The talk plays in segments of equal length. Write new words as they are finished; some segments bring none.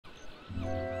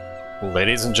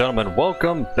Ladies and gentlemen,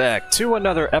 welcome back to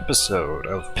another episode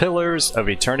of Pillars of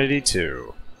Eternity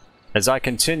 2. As I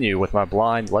continue with my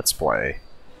blind Let's Play.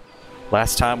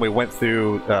 Last time we went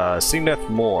through Zenith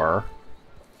Moor.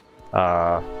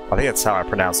 I think that's how I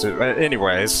pronounced it.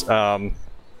 Anyways, awesome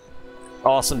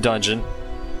dungeon.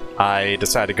 I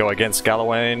decided to go against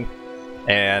Gullet,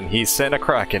 and he sent a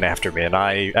Kraken after me, and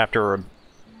after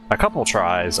a couple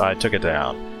tries, I took it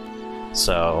down.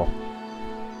 So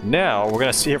now we're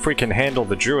gonna see if we can handle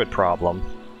the druid problem.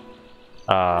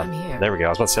 I'm here. There we go. I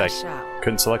was about to say I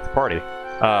couldn't select the party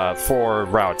for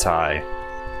Rautai.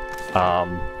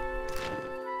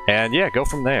 And yeah, go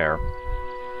from there.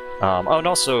 Oh, and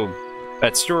also,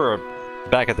 Atsura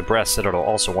back at the Brass Citadel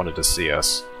also wanted to see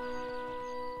us.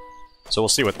 So we'll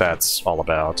see what that's all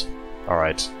about.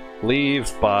 Alright,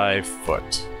 leave by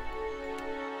foot.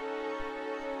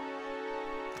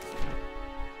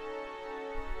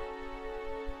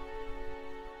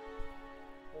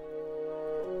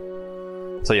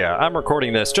 So yeah, I'm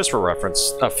recording this just for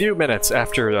reference a few minutes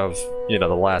after the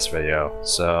last video,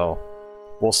 so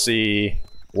we'll see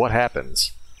what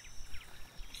happens.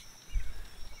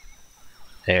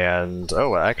 And,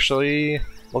 oh, actually,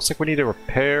 looks like we need to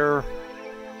repair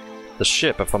the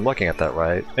ship, if I'm looking at that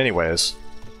right. Anyways.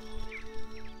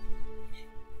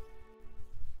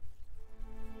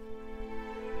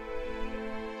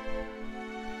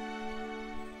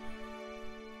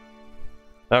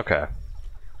 Okay.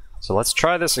 So let's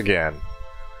try this again.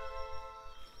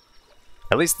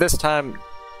 At least this time,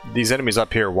 these enemies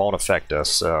up here won't affect us,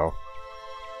 so...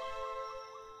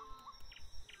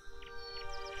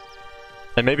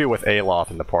 And maybe with Aloth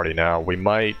in the party now, we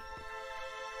might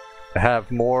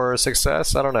have more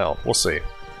success? I don't know. We'll see.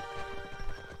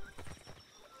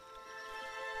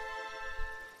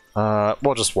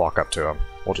 We'll just walk up to him.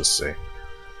 We'll just see.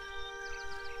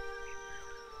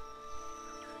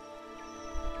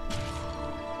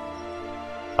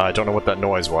 I don't know what that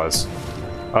noise was.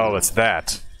 Oh, it's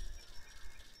that.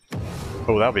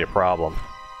 Oh, that'll be a problem.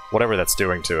 Whatever that's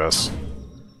doing to us.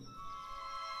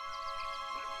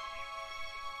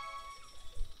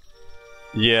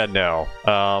 Yeah, no.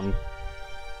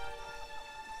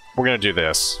 We're gonna do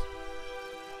this.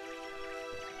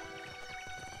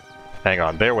 Hang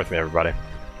on, bear with me, everybody.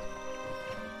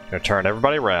 Gonna turn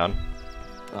everybody around.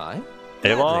 Aye.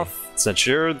 Aloth, since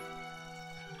you're...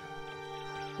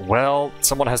 Well,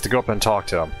 someone has to go up and talk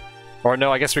to him. Or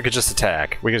no, I guess we could just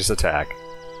attack. We could just attack.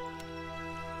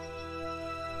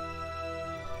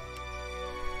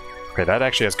 Okay, that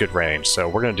actually has good range, so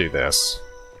we're gonna do this.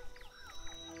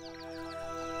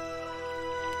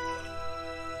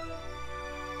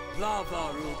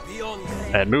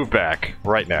 And move back,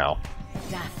 right now.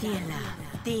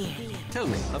 Tell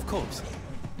me, of course.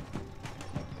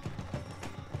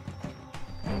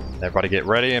 Everybody get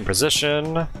ready in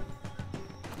position.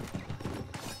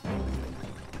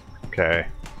 Okay,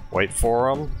 wait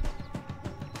for them.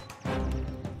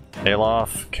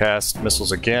 Aloth, cast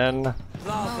missiles again.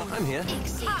 I'm here.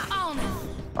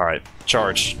 Alright,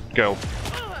 charge, go.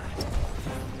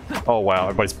 Oh wow,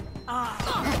 everybody's...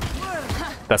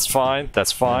 That's fine,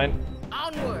 that's fine.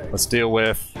 Let's deal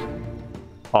with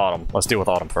Autumn. Let's deal with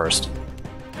Autumn first.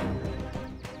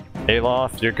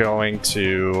 Aloth, you're going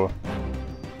to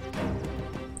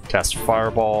cast a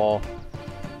fireball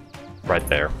right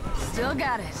there. Still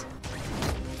got it.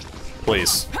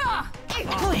 Please. Try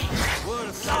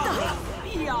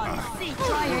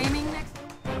aiming next.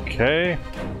 Okay.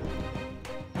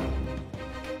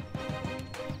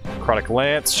 Necrotic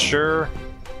Lance, sure.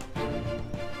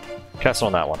 Cast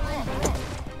on that one.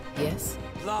 Yes.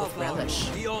 With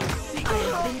relish.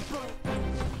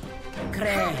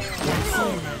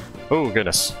 Oh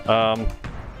goodness. I'm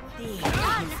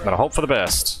gonna hope for the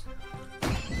best.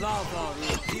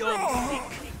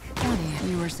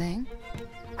 You were saying?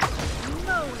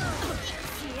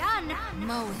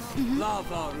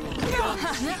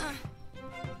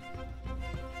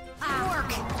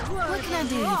 What can I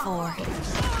do you for?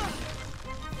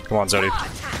 Come on, Zodi.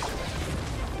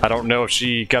 I don't know if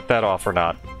she got that off or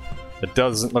not. It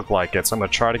doesn't look like it, so I'm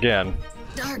gonna try it again.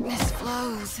 Darkness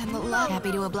flows and the love.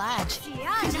 Happy to oblige.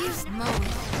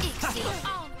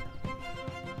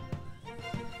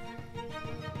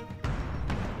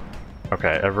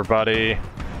 Okay, everybody.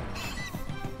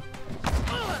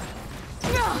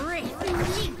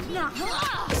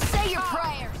 Say your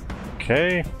prayers.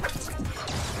 Okay.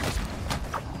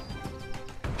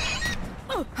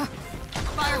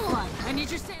 Firefly, I need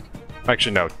your standing.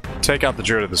 Actually, no. Take out the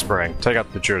Druid of the Spring. Take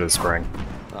out the Druid of the Spring.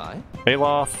 Aye.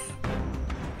 Aloth.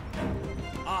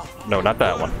 No, not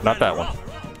that one. Not that one.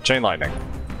 Chain Lightning.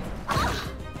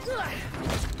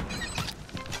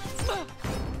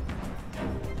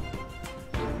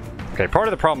 Okay, part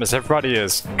of the problem is everybody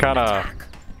is kind of...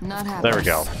 Not happy. There we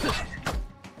go.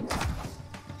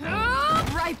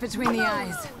 Right between the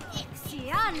eyes.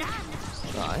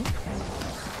 Aye.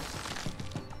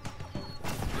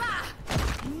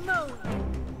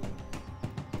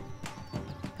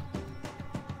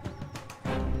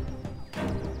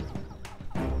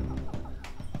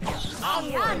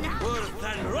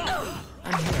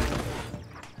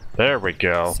 There we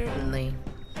go. Certainly.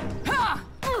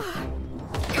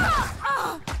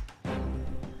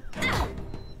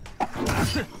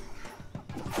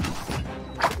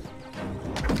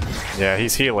 Yeah,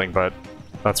 he's healing, but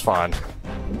that's fine.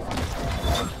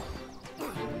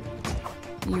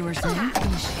 You were saying?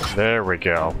 There we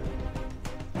go.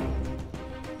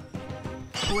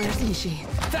 Where's Ishi?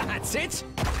 That's it.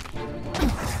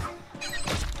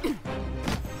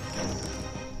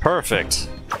 Perfect.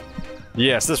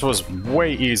 Yes, this was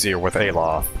way easier with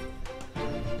Aloth.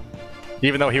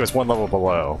 Even though he was one level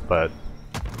below, but...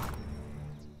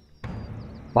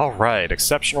 Alright,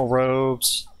 exceptional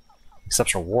robes.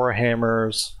 Exceptional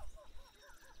warhammers.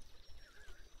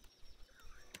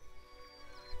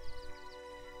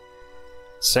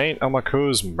 Saint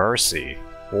Omaku's Mercy.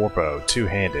 Warbow,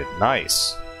 two-handed.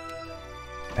 Nice.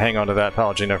 Hang on to that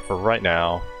Palagina for right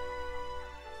now.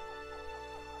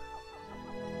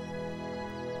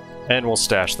 And we'll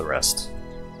stash the rest.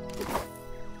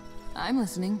 I'm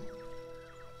listening.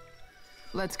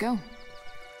 Let's go.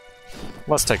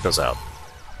 Let's take those out.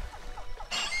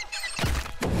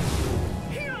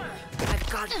 I've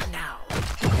got it now.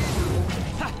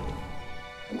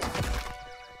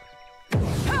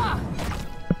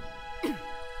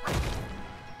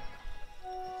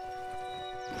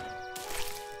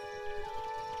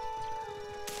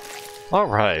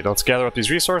 Alright, let's gather up these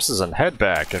resources and head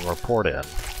back and report in.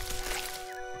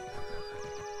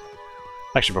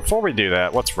 Actually, before we do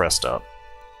that, let's rest up.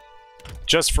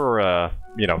 Just for,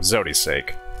 you know, Zodi's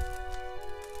sake.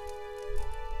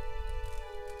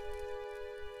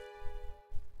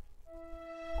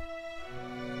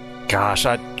 Gosh,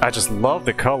 I just love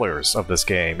the colors of this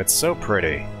game. It's so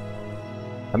pretty.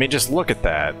 I mean, just look at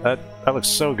that. That looks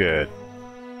so good.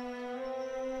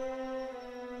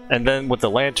 And then with the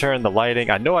lantern, the lighting,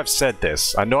 I know I've said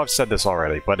this. I know I've said this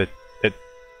already, but it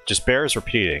just bears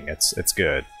repeating. It's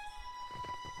good.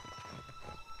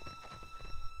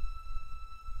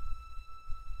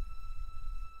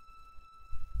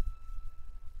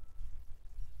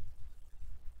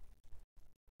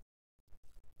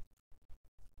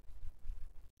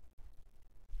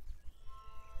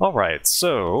 Alright,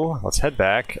 so let's head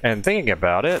back, and thinking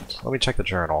about it, let me check the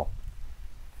journal.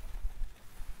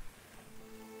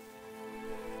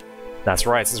 That's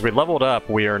right, since we leveled up,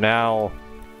 we are now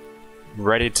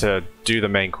ready to do the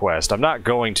main quest. I'm not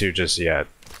going to just yet.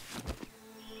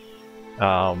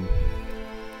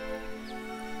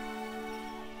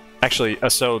 Actually,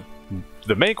 so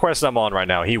the main quest I'm on right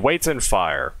now, he waits in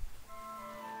fire.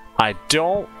 I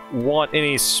don't want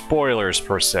any spoilers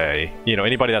per se, you know,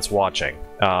 anybody that's watching.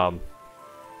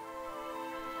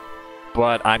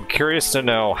 But I'm curious to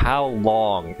know how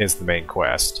long is the main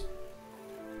quest.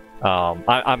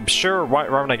 I'm sure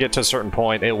right when I get to a certain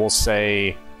point, it will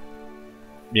say,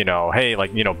 you know, hey,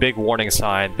 like, you know, big warning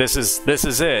sign. This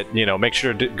is it. You know, make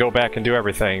sure to go back and do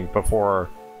everything before,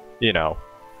 you know,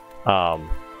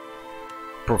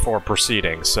 before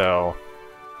proceeding. So,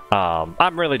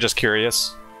 I'm really just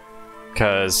curious,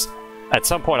 because at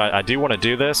some point I do want to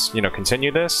do this, you know,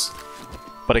 continue this.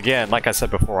 But again, like I said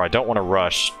before, I don't want to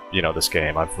rush, you know, this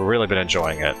game. I've really been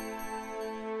enjoying it.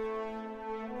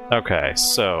 Okay,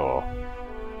 so...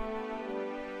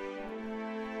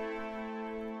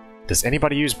 Does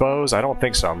anybody use bows? I don't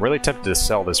think so. I'm really tempted to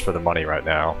sell this for the money right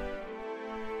now.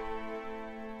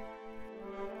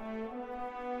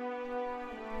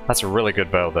 That's a really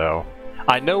good bow, though.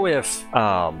 I know if,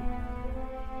 oh,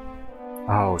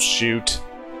 shoot.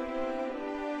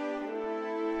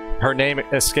 Her name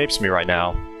escapes me right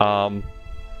now.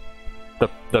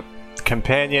 The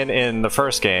companion in the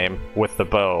first game with the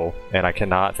bow, and I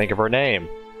cannot think of her name.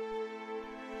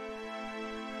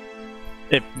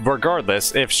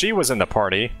 Regardless, if she was in the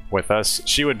party with us,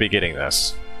 she would be getting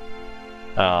this.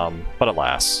 But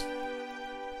alas.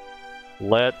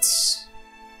 I'm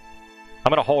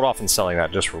gonna hold off on selling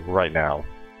that just right now.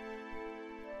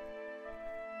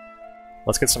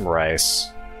 Let's get some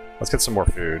rice. Let's get some more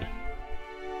food.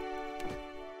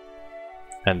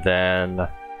 And then...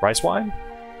 rice wine?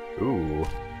 Ooh.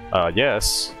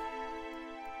 Yes.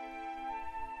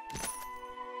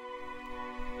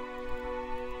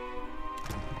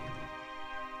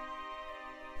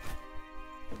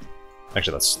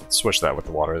 Actually, let's switch that with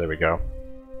the water. There we go.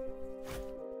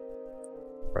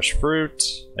 Fresh fruit,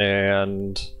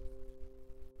 and...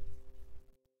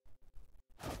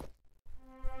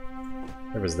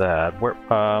 Where was that? Where,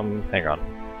 hang on.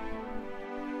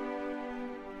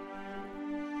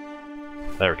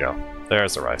 There we go.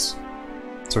 There's the rice.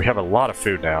 So we have a lot of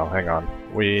food now. Hang on.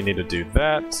 We need to do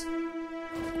that.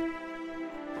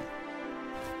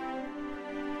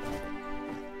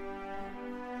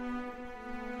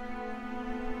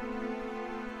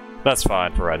 That's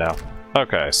fine for right now.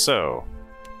 Okay, so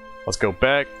let's go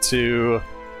back to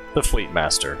the Fleet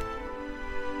Master.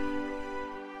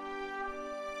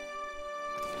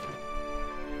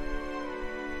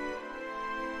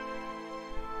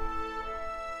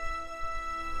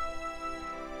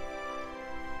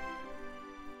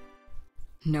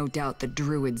 No doubt the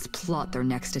druids plot their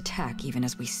next attack even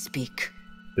as we speak.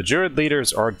 The druid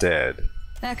leaders are dead.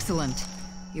 Excellent.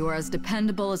 You are as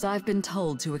dependable as I've been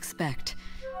told to expect.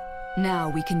 Now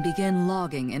we can begin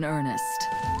logging in earnest.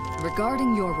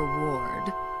 Regarding your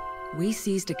reward, we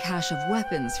seized a cache of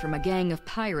weapons from a gang of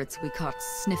pirates we caught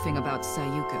sniffing about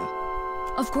Sayuka.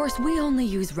 Of course, we only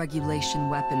use regulation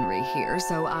weaponry here,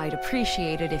 so I'd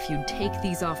appreciate it if you'd take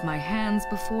these off my hands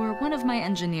before one of my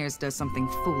engineers does something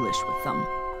foolish with them.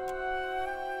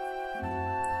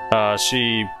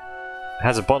 She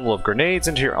has a bundle of grenades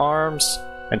into your arms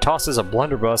and tosses a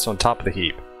blunderbuss on top of the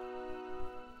heap.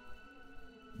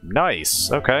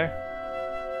 Nice, okay.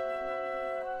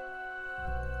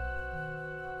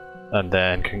 And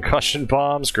then concussion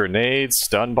bombs, grenades,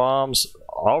 stun bombs.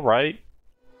 Alright.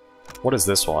 What is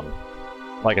this one?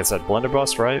 Like I said,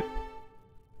 blunderbuss, right?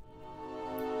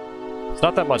 It's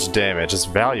not that much damage. Its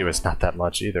value is not that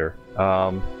much either.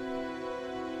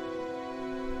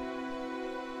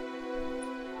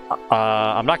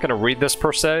 I'm not going to read this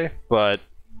per se, but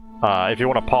if you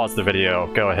want to pause the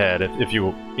video, go ahead. If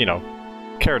you know,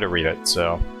 care to read it,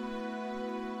 so...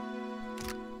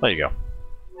 There you go.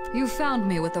 You found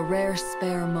me with a rare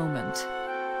spare moment.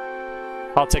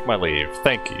 I'll take my leave.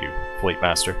 Thank you, Fleet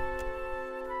Master.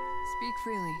 Speak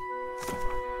freely.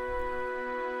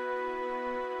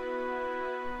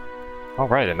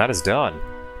 Alright, and that is done.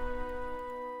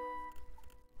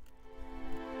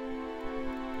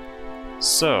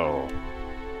 So...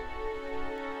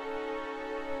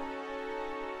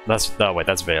 That's... Oh, wait,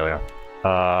 that's Valia.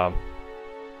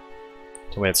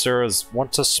 Tomatsura's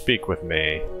want to speak with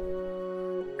me.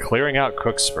 Clearing out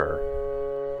Cookspur.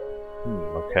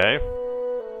 Okay.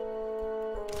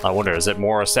 I wonder, is it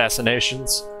more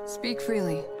assassinations? Speak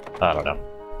freely. I don't know.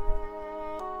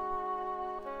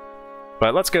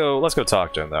 But let's go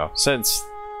talk to him, though. Since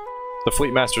the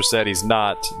Fleet Master said he's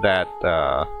not that,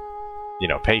 you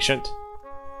know, patient.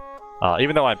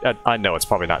 Even though I know it's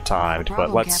probably not timed,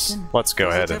 but let's go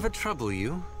ahead Does it and... ever trouble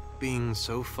you, being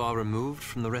so far removed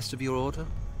from the rest of your order?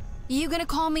 You gonna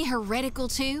call me heretical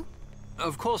too?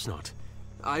 Of course not.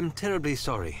 I'm terribly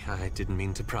sorry. I didn't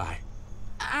mean to pry.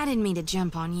 I didn't mean to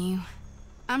jump on you.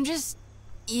 I'm just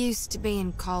used to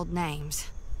being called names.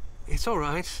 It's all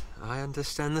right. I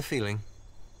understand the feeling.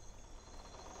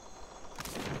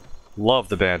 Love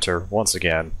the banter, once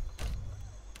again.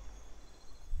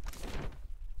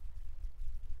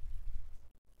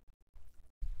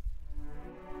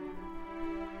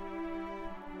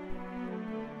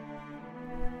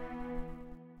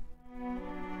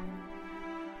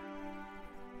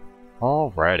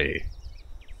 Alrighty.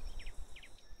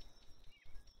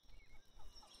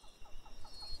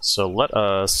 So let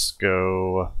us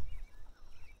go...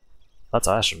 That's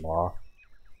Ashenlaw.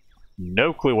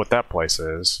 No clue what that place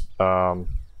is.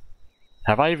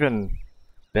 Have I even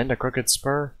been to Crooked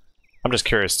Spur? I'm just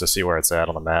curious to see where it's at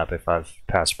on the map if I've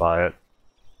passed by it.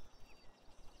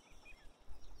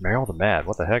 Mariel the Mad,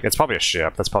 what the heck? It's probably a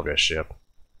ship. That's probably a ship.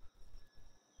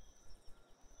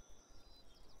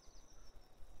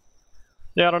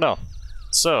 Yeah, I don't know.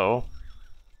 So,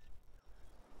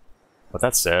 with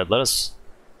that said, let us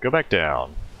go back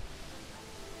down.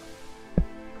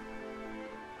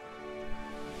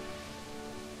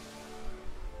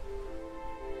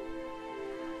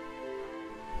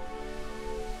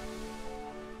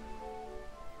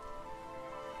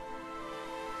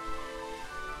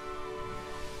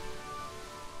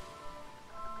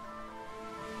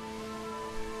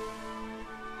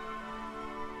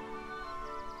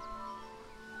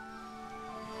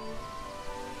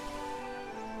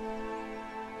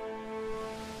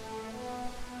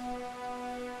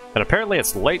 And apparently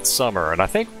it's late summer, and I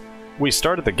think we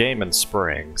started the game in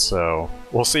spring, so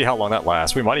we'll see how long that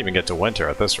lasts. We might even get to winter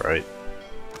at this rate.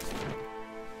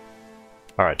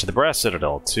 Alright, to the Brass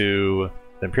Citadel, to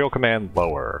the Imperial Command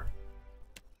Lower.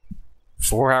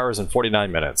 4 hours and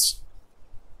 49 minutes.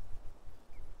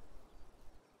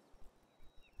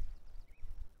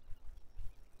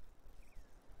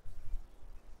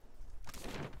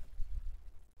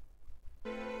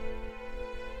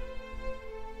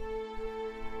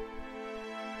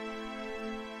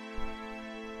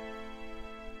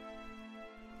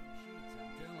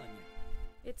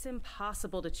 It's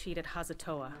impossible to cheat at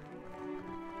Hazatoa.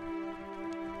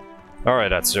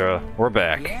 Alright, Atsura, we're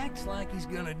back. He acts like he's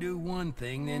gonna do one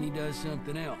thing, then he does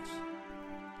something else.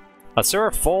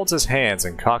 Atsura folds his hands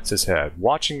and cocks his head,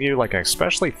 watching you like an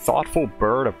especially thoughtful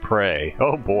bird of prey.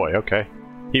 Oh boy, okay.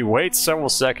 He waits several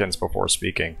seconds before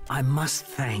speaking. I must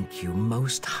thank you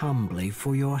most humbly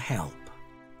for your help.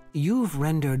 You've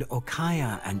rendered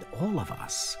Okaya and all of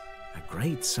us a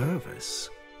great service.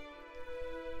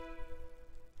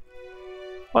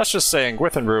 Let's just say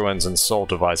Gwithan ruins and soul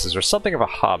devices are something of a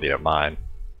hobby of mine.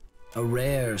 A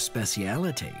rare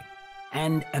speciality,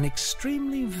 and an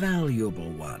extremely valuable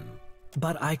one.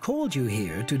 But I called you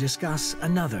here to discuss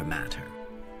another matter.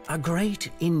 A great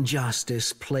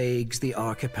injustice plagues the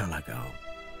archipelago,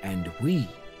 and we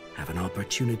have an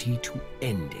opportunity to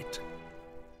end it.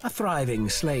 A thriving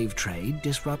slave trade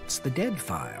disrupts the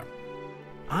Deadfire.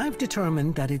 I've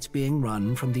determined that it's being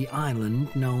run from the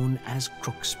island known as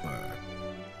Crookspur.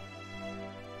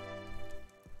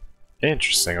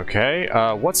 Interesting, okay.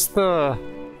 What's the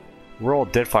Rural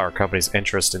Deadfire Company's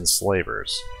interest in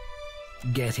slavers?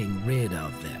 Getting rid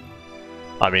of them.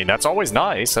 I mean, that's always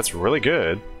nice. That's really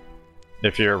good.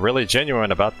 If you're really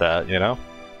genuine about that, you know?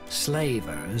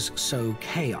 Slavers sow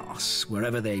chaos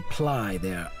wherever they ply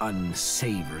their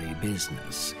unsavory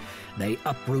business. They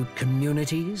uproot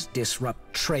communities,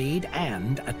 disrupt trade,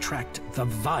 and attract the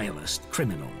vilest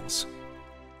criminals.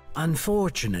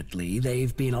 Unfortunately,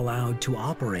 they've been allowed to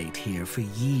operate here for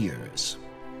years.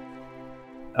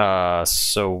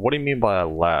 So what do you mean by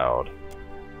allowed?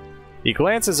 He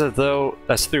glances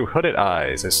as through hooded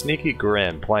eyes, a sneaky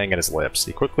grin playing at his lips.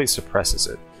 He quickly suppresses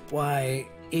it. Why,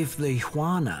 if the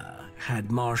Huana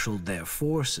had marshaled their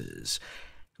forces,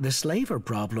 the slaver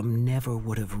problem never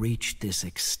would have reached this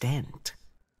extent.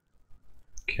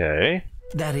 Okay.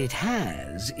 That it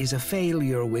has is a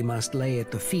failure we must lay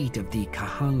at the feet of the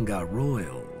Kahanga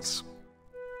royals.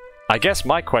 I guess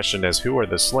my question is, who are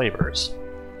the slavers?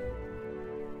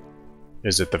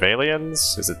 Is it the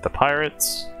Valians? Is it the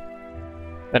pirates?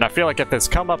 And I feel like if this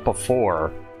come up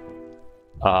before,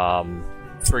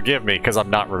 forgive me because I'm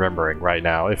not remembering right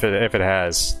now if it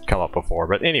has come up before.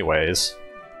 But anyways,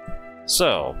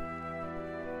 so,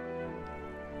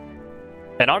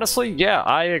 and honestly, yeah,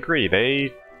 I agree.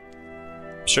 They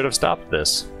should have stopped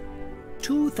this.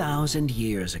 2,000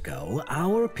 years ago,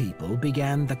 our people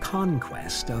began the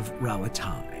conquest of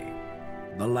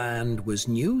Rawatai. The land was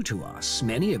new to us.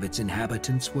 Many of its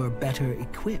inhabitants were better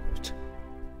equipped.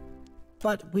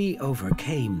 But we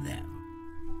overcame them.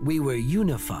 We were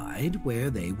unified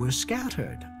where they were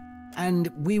scattered.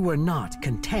 And we were not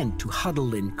content to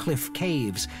huddle in cliff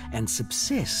caves and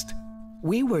subsist.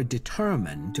 We were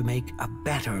determined to make a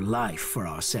better life for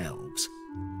ourselves.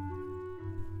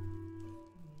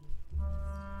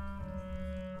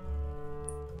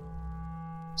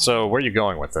 So, where are you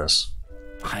going with this?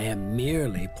 I am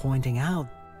merely pointing out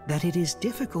that it is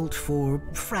difficult for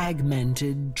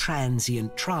fragmented,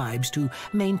 transient tribes to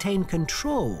maintain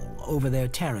control over their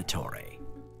territory.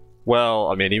 Well,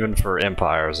 I mean, even for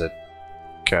empires, it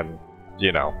can,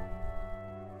 you know,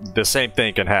 the same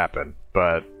thing can happen,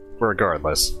 but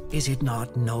regardless. Is it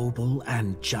not noble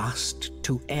and just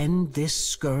to end this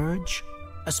scourge,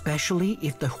 especially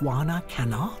if the Huana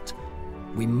cannot?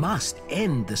 We must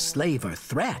end the slaver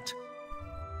threat.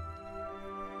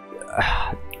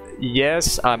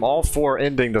 Yes, I'm all for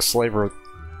ending the slaver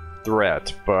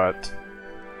threat, but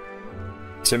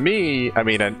to me, I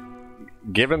mean,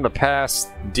 given the past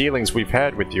dealings we've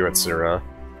had with you, Atsura,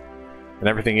 and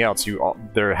everything else,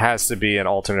 there has to be an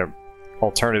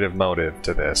alternative motive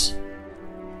to this.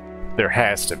 There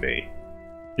has to be.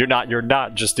 You're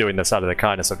not just doing this out of the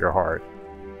kindness of your heart.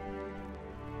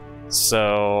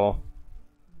 So,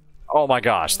 oh my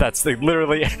gosh, that's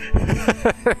literally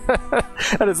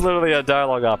that is literally a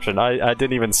dialogue option. I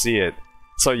didn't even see it.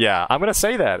 So yeah, I'm gonna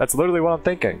say that. That's literally what I'm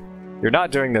thinking. You're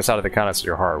not doing this out of the kindness of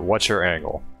your heart. What's your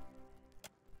angle?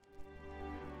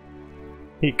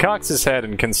 He cocks his head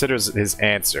and considers his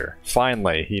answer.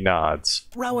 Finally, he nods.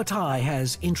 Rawatai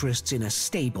has interests in a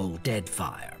stable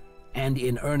Deadfire, and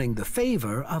in earning the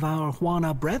favor of our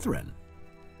Huana brethren.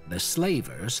 The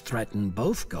slavers threaten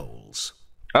both goals.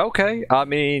 Okay, I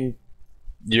mean,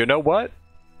 you know what?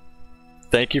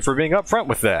 Thank you for being upfront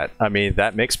with that. I mean,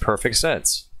 that makes perfect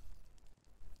sense.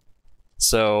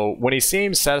 So, when he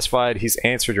seems satisfied he's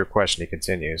answered your question, he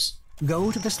continues.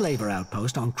 Go to the slaver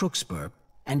outpost on Crookspur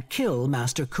and kill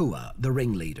Master Kua, the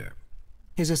ringleader.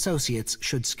 His associates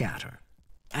should scatter.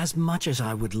 As much as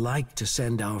I would like to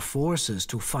send our forces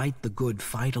to fight the good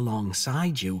fight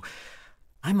alongside you,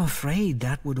 I'm afraid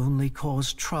that would only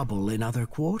cause trouble in other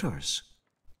quarters.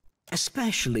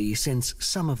 especially since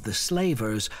some of the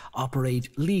slavers operate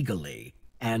legally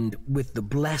and with the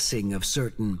blessing of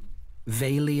certain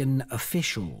Valian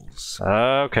officials.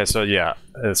 Okay, so yeah,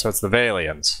 so it's the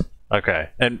Valians. Okay,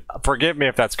 and forgive me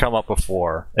if that's come up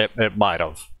before. It might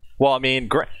have. Well, I mean,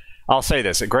 I'll say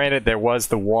this. Granted, there was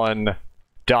the one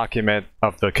document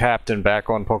of the captain back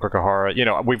on Pokokahara. You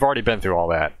know, we've already been through all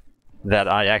that. That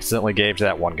I accidentally gave to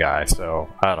that one guy, so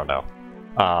I don't know.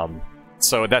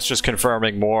 So that's just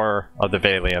confirming more of the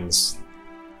Valians,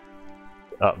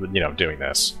 you know, doing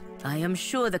this. I am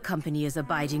sure the company is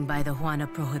abiding by the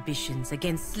Huana prohibitions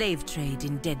against slave trade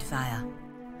in Deadfire.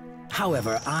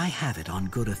 However, I have it on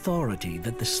good authority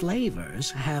that the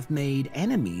slavers have made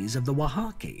enemies of the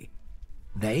Wahaki.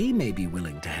 They may be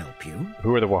willing to help you.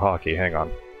 Who are the Wahaki? Hang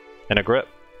on.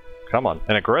 Come on.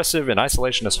 An aggressive and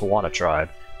isolationist Huana tribe.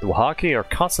 The Wahaki are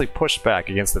constantly pushed back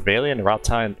against the Valian and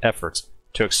Rautan efforts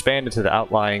to expand into the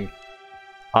outlying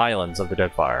islands of the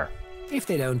Deadfire. If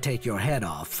they don't take your head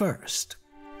off first.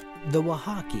 The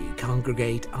Wahaki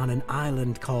congregate on an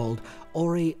island called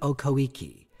Ori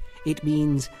Okoiki. It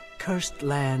means cursed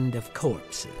land of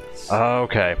corpses.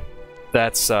 Okay.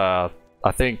 That's, I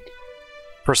think...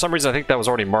 For some reason, I think that was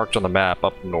already marked on the map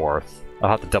up north. I'll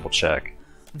have to double check.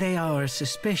 They are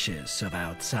suspicious of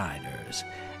outsiders,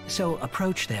 so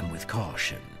approach them with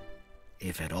caution,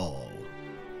 if at all.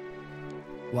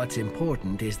 What's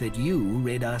important is that you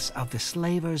rid us of the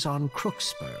slavers on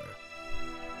Crookspur.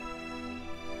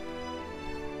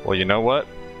 Well, you know what?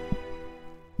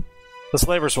 The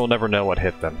slavers will never know what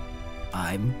hit them.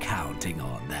 I'm counting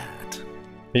on that.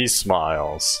 He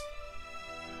smiles.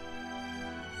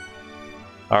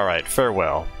 Alright,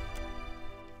 farewell.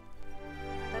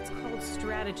 That's called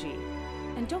strategy.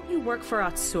 And don't you work for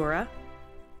Atsura?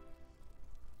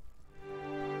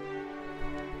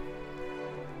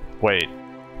 Wait.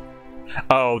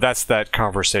 Oh, that's that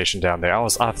conversation down there. I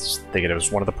was thinking it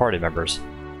was one of the party members.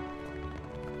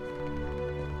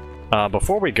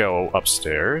 Before we go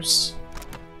upstairs,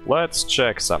 let's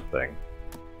check something.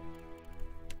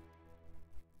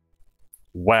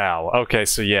 Wow, okay,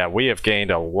 so yeah, we have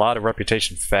gained a lot of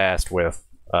reputation fast with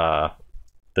the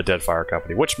Deadfire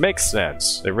Company, which makes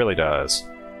sense. It really does.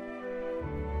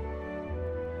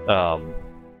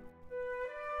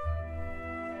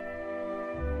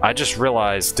 I just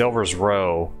realized Delver's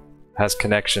Row has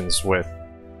connections with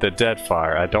the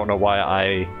Deadfire. I don't know why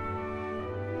I...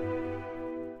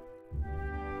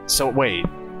 So, wait.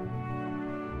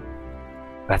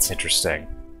 That's interesting.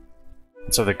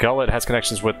 So the Gullet has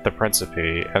connections with the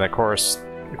Principe, and of course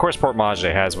Port Mage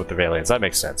has with the Valians. That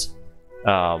makes sense.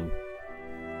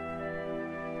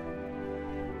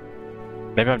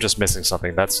 Maybe I'm just missing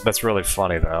something. That's really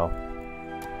funny, though.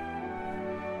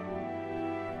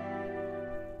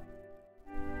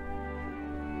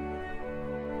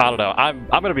 I don't know. I'm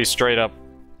gonna be straight up,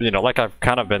 you know, like I've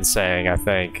kind of been saying. I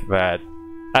think that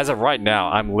as of right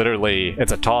now, I'm literally,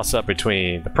 it's a toss-up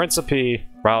between the Principe,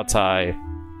 Rautai,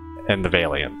 and the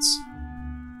Valians.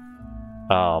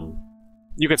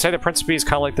 You could say the Principe is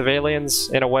kind of like the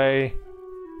Valians in a way,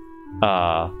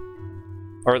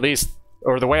 or at least,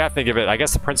 or the way I think of it, I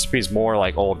guess the Principe is more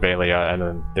like old Valia, and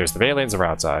then there's the Valians and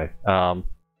Rautai.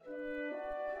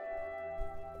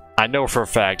 I know for a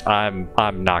fact I'm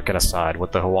not gonna side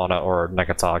with the Huana or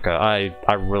Neketaka.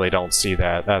 I really don't see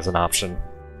that as an option,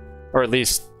 or at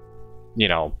least, you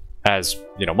know, as,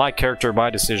 you know, my character, my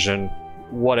decision,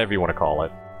 whatever you want to call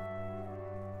it.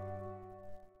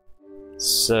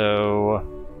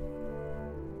 So,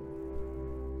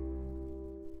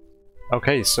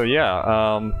 okay, so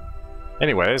yeah,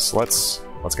 anyways, let's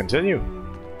continue.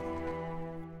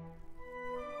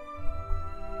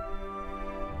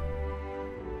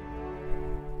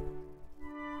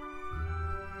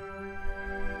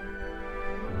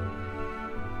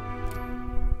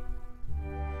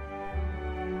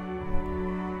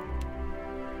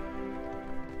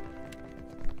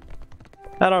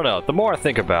 I don't know, the more I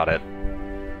think about it,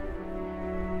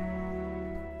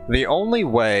 the only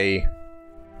way...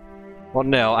 Well,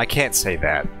 no, I can't say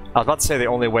that. I was about to say the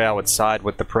only way I would side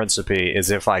with the Principe is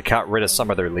if I got rid of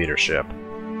some of their leadership.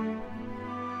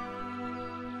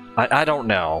 I don't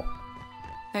know.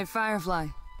 Hey, Firefly.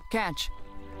 Catch.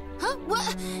 Huh?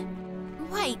 What?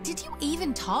 Wait, did you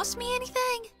even toss me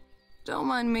anything? Don't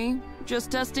mind me. Just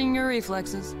testing your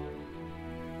reflexes.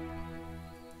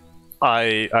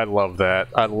 I love that.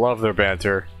 I love their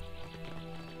banter.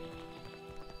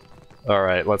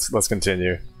 Alright, let's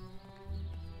continue.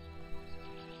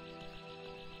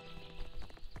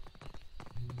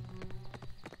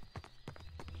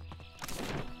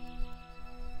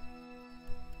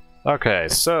 Okay,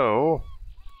 so...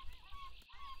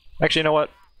 Actually, you know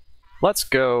what? Let's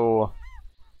go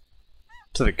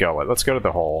to the Gullet. Let's go to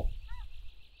the hole.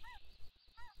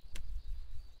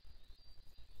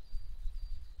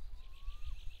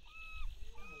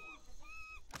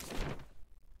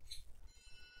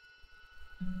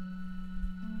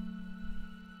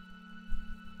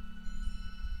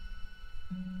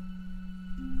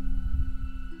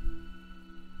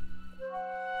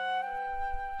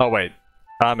 Oh wait,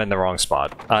 I'm in the wrong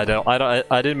spot. I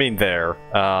didn't mean there.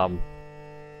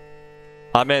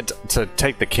 I meant to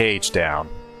take the cage down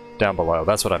below.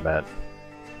 That's what I meant.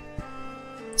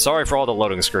 Sorry for all the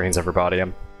loading screens, everybody.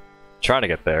 I'm trying to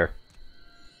get there.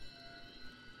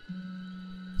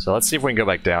 So let's see if we can go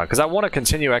back down, because I want to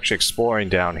continue actually exploring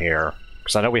down here,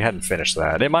 because I know we hadn't finished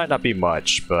that. It might not be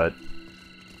much, but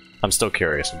I'm still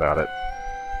curious about it.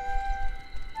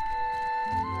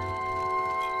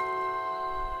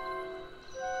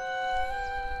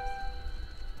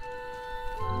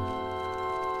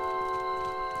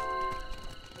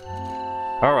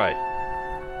 Alright.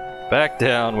 Back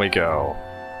down we go.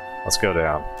 Let's go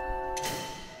down.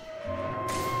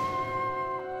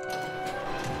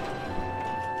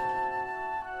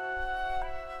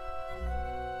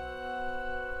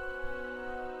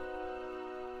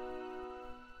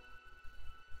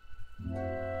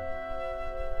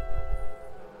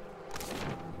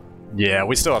 Yeah,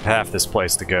 we still have half this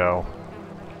place to go.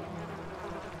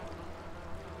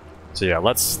 So yeah,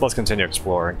 let's continue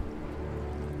exploring.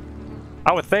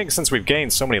 I would think, since we've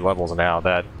gained so many levels now,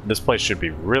 that this place should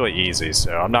be really easy,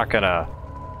 so I'm just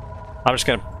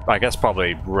gonna, I guess,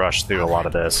 probably rush through a lot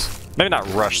of this. Maybe not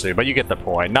rush through, but you get the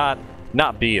point.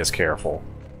 Not be as careful.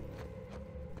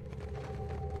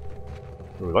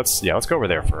 Ooh, let's go over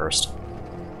there first.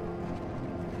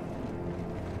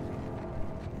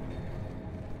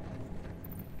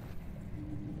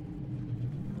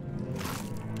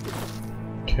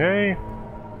 Okay.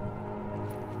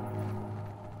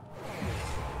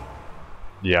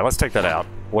 Yeah, let's take that out.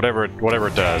 Whatever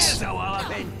it does.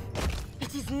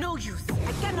 It is no use.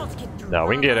 I cannot get through. No,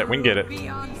 we can get it. We can get it.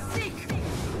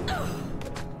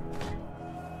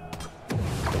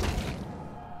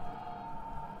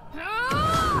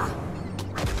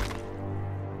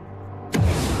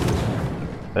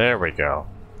 There we go.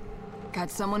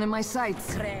 Got someone in my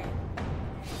sights.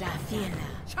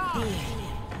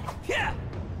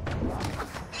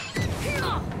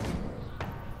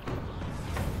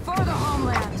 For the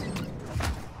homeland.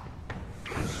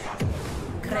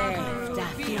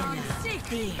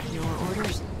 Your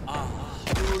orders?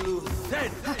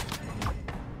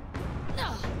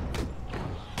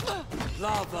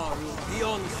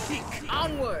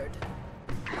 Onward.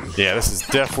 Yeah, this is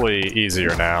definitely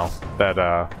easier now that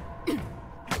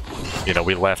you know,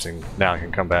 we left and now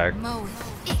can come back.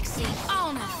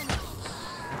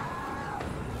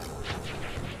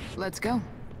 Let's go.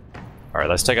 Alright,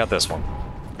 let's take out this one.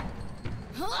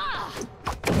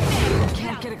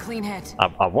 Can't get a clean hit.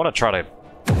 I want to try to...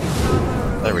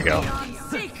 There we go. I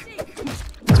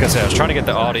was gonna say, I was trying to get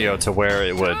the audio to where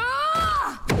it would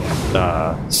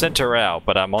center out,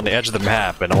 but I'm on the edge of the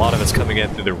map, and a lot of it's coming in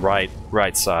through the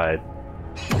right side.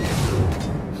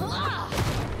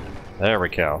 There we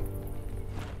go.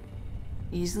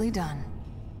 Easily done.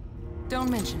 Don't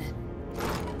mention it.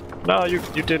 No, you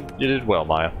did well,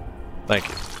 Maya. Thank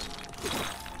you.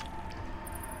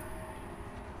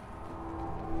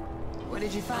 What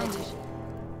did you find?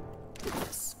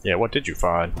 Yeah, what did you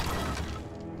find?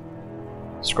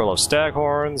 Scroll of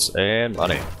staghorns and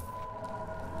money.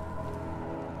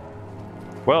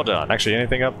 Well done. Actually,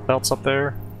 anything else up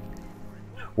there?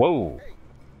 Whoa.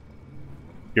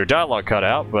 Your dialogue cut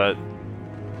out, but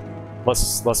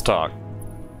let's talk.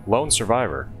 Lone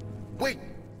survivor. Wait,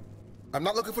 I'm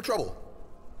not looking for trouble.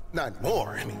 Not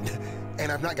more, I mean,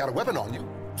 and I've not got a weapon on you.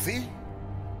 See?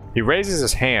 He raises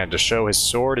his hand to show his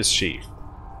sword is sheathed.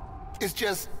 It's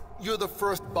just, you're the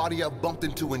first body I've bumped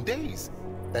into in days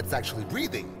that's actually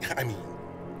breathing. I mean,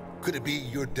 could it be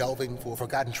you're delving for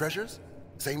forgotten treasures?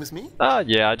 Same as me?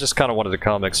 Yeah, I just kind of wanted to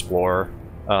come explore.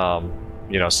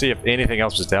 You know, see if anything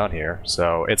else was down here.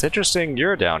 So, it's interesting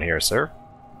you're down here, sir.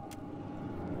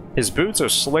 His boots are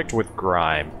slicked with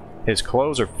grime. His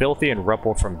clothes are filthy and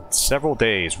rumpled from several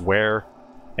days' wear,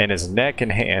 and his neck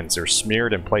and hands are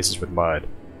smeared in places with mud.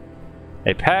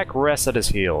 A pack rests at his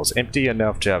heels, empty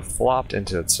enough to have flopped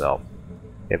into itself.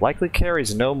 It likely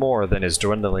carries no more than his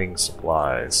dwindling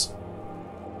supplies.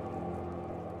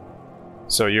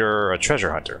 So you're a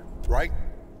treasure hunter? Right.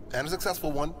 And a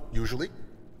successful one, usually.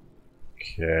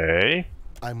 Okay.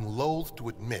 I'm loath to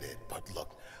admit it, but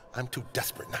look, I'm too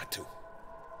desperate not to.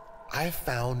 I've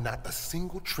found not a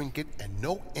single trinket and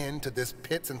no end to this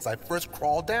pit since I first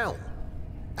crawled down.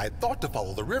 I thought to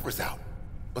follow the rivers out,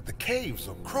 but the caves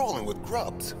are crawling with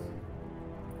grubs.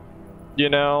 You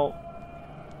know,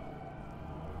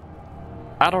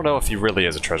 I don't know if he really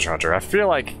is a treasure hunter. I feel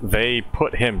like they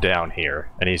put him down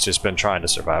here, and he's just been trying to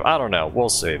survive. I don't know. We'll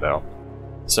see, though.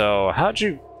 So, how'd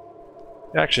you...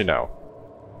 Actually, no.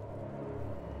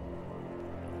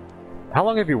 How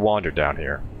long have you wandered down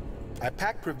here? I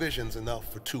packed provisions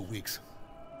enough for 2 weeks.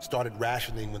 Started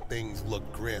rationing when things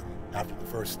looked grim. After the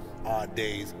first odd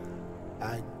days,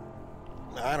 I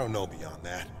don't know beyond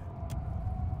that.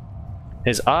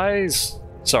 His eyes...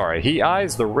 Sorry, he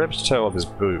eyes the ripped toe of his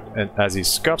boot and as he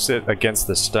scuffs it against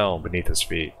the stone beneath his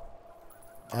feet.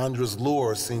 Andra's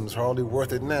lure seems hardly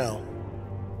worth it now.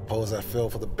 Suppose I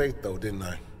fell for the bait though, didn't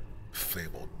I?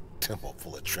 Fabled temple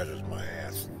full of treasures, my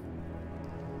ass.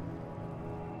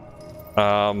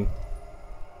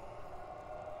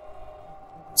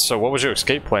 So what was your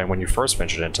escape plan when you first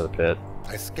ventured into the pit?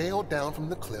 I scaled down from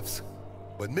the cliffs,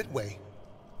 but midway,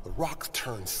 the rocks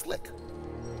turned slick.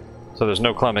 So there's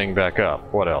no climbing back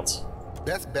up. What else?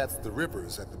 Best bet's the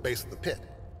rivers at the base of the pit.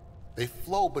 They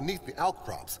flow beneath the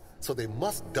outcrops, so they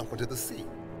must dump into the sea.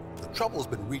 The trouble's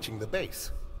been reaching the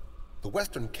base. The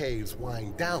western caves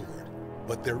wind downward,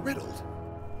 but they're riddled,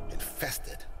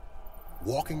 infested.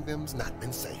 Walking them's not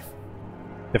been safe.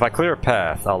 If I clear a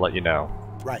path, I'll let you know.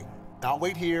 Right. I'll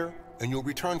wait here, and you'll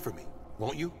return for me,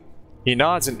 won't you? He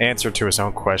nods in answer to his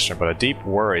own question, but a deep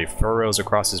worry furrows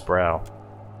across his brow.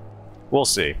 We'll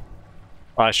see.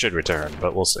 I should return,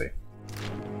 but we'll see.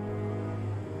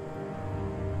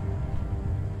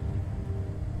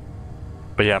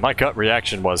 But yeah, my gut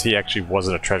reaction was he actually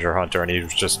wasn't a treasure hunter and he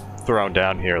was just thrown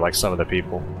down here like some of the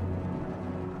people.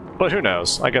 But who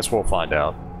knows? I guess we'll find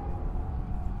out.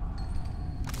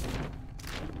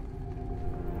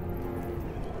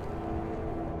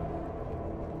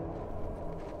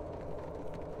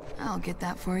 I'll get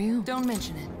that for you. Don't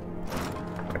mention it.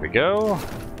 There we go.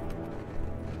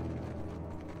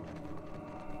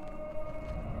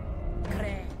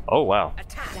 Oh wow.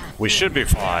 We should be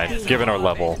fine, given our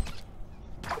level.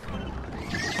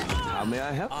 How may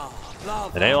I help?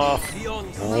 And Alof,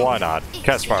 why not?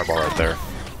 Cast Fireball right there.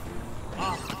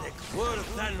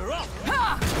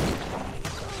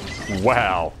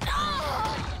 Wow.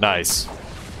 Nice.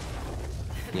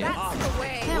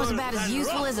 That was about as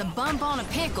useful as a bump on a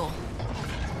pickle.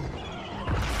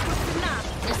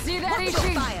 You see that,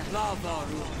 Ishi?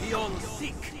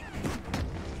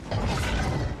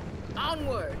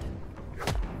 Onward.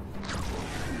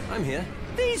 I'm here.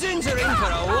 These ends are in for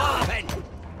a whopping.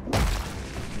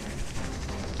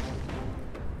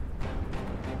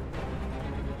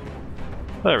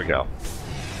 There we go.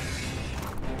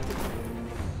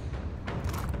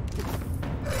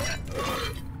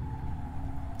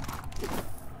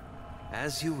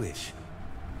 As you wish.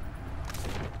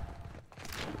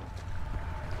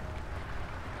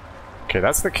 Okay,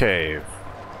 that's the cave.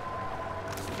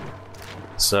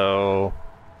 So,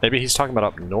 maybe he's talking about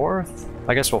up north?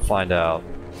 I guess we'll find out.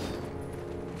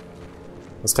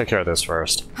 Let's take care of this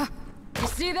first. Huh. You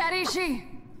see that, Ishi?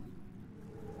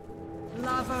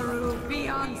 Lavaru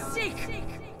beyond seek.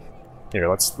 Here,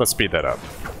 let's speed that up.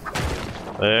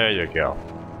 There you go.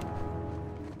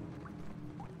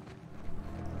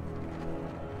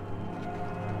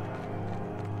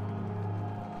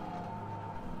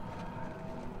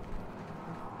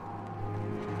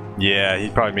 Yeah, he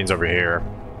probably means over here.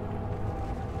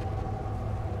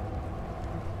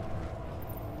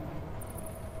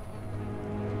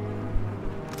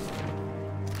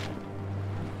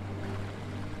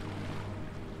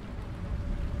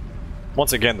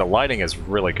 Once again, the lighting is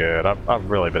really good. I've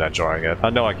really been enjoying it.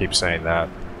 I know I keep saying that,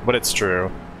 but it's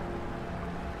true.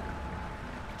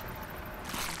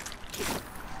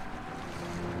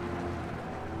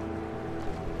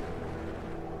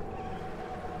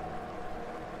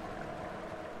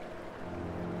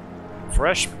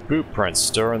 Fresh boot prints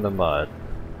stir in the mud.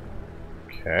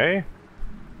 Okay.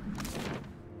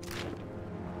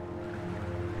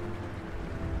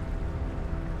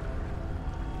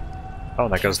 Oh,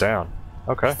 and that goes down.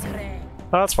 Okay.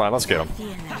 Oh, that's fine, let's get him.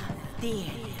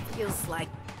 Feels like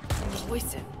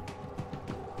poison.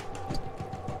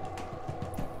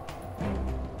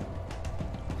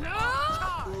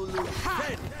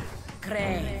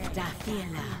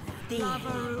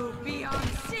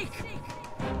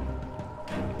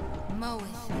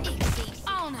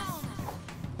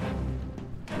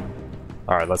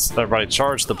 Alright, let's everybody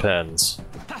charge the pens.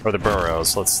 Or the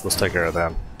burrows. Let's take care of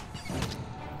them.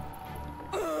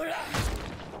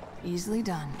 Easily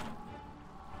done.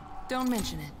 Don't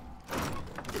mention it.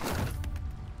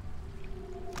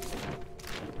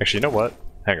 Actually, you know what?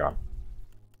 Hang on.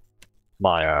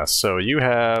 Maya. So you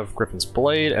have Griffin's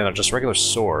Blade and a just regular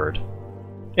sword.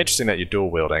 Interesting that you're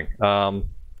dual wielding.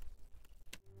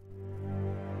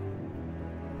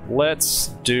 Let's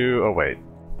do... oh wait.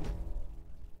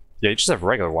 Yeah, you just have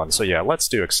regular ones, so yeah, let's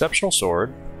do Exceptional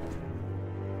Sword.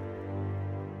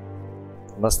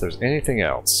 Unless there's anything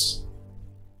else.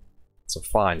 It's a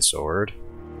fine sword.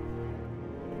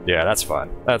 Yeah, that's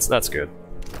fine. That's good.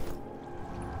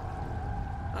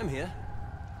 I'm here.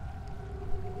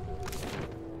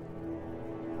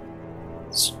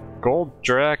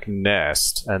 Golddrack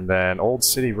Nest, and then Old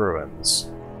City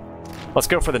Ruins. Let's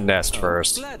go for the nest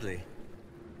first. Gladly.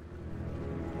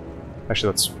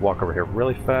 Actually, let's walk over here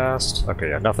really fast. Okay,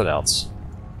 yeah, nothing else.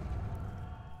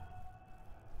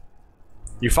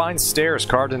 You find stairs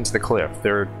carved into the cliff.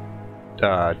 They're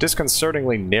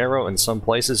disconcertingly narrow in some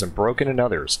places and broken in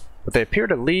others, but they appear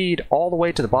to lead all the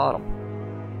way to the bottom.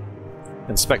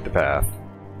 Inspect the path.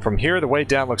 From here, the way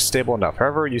down looks stable enough.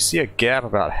 However, you see a gap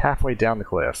about halfway down the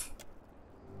cliff.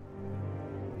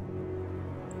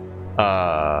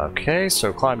 Okay,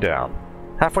 so climb down.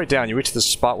 Halfway down, you reach the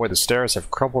spot where the stairs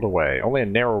have crumbled away. Only a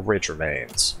narrow ridge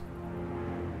remains.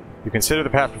 You consider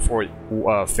the path before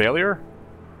failure?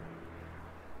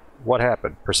 What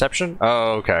happened? Perception?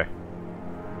 Oh, okay.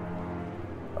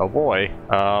 Oh boy.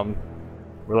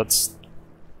 Let's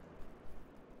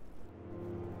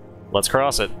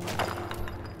cross it.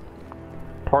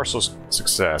 Partial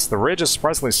success. The ridge is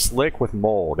surprisingly slick with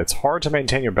mold. It's hard to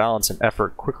maintain your balance and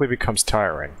effort quickly becomes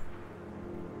tiring.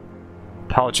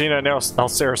 Palagina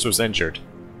Alceris was injured.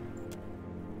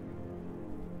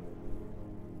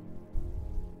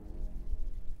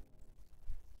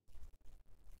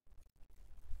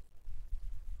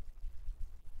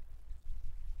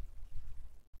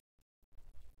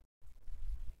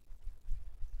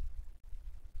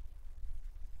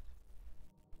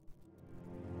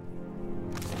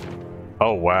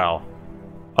 Oh wow.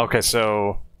 Okay,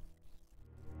 so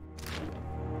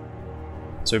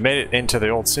we made it into the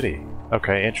old city.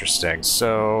 Okay, interesting.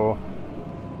 So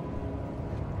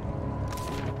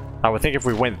I would think if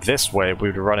we went this way, we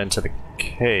would run into the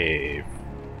cave.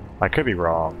 I could be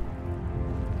wrong.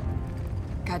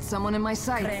 Got someone in my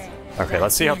sights. Okay,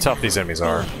 let's see how tough these enemies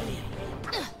are.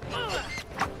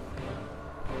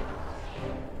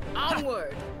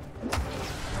 Onward.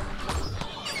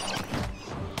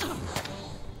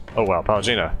 Oh wow,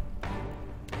 Palagina.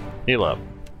 Heal up.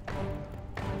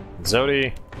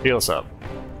 Zodi, heal us up.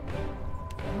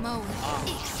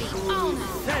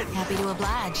 Happy to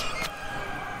oblige.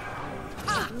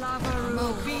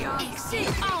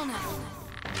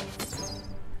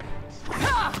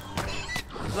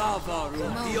 Lava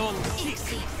beyond kick.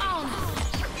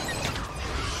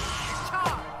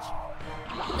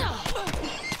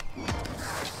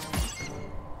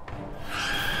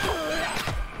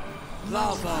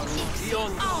 Lava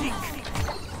beyond kick.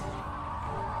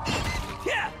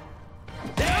 Yeah.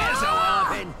 There's a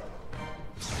weapon.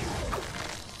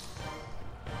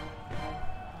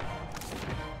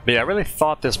 But yeah, I really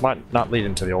thought this might not lead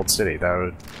into the old city.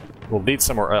 That will lead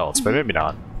somewhere else, but maybe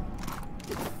not.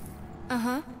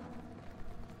 Uh-huh.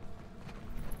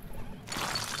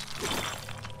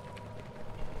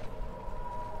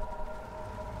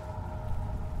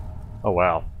 Oh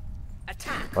wow.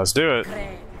 Let's do it.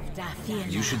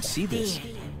 You should see this.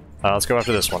 Let's go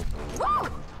after this one.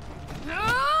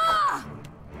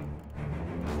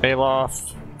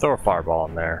 Aloth, throw a fireball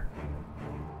in there.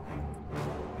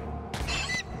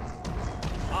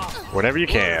 Whenever you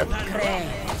can. There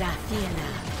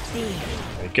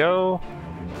you go.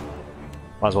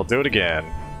 Might as well do it again.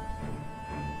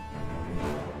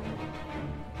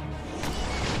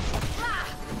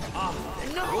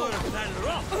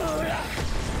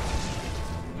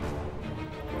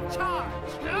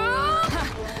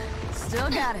 Still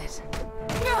got it.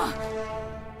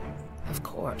 Of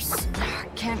course.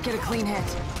 Can't get a clean hit.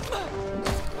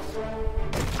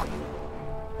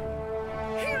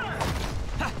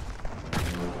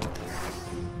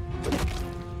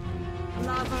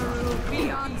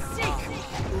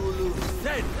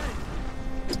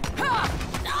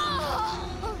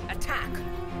 Attack!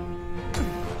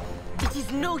 It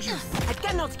is no use. I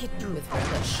cannot get through with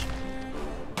relish.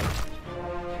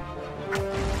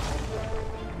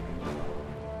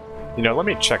 You know, let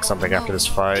me check something after this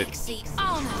fight.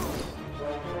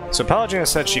 So Palagina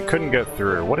said she couldn't get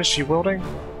through. What is she wielding?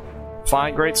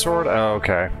 Fine greatsword? Oh,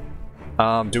 okay.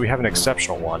 Do we have an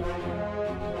exceptional one?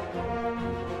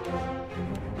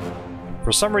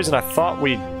 For some reason I thought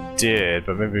we did,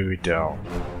 but maybe we don't.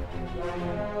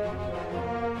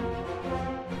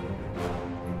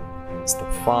 It's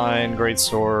the fine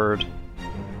greatsword.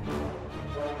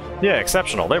 Yeah,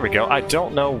 exceptional. There we go. I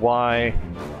don't know why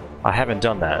I haven't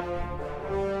done that.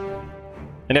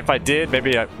 And if I did,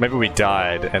 maybe we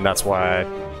died, and that's why I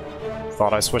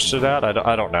thought I switched it out.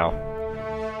 I don't know.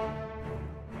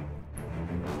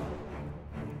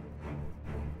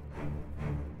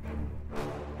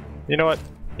 You know what?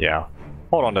 Yeah.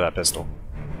 Hold on to that pistol.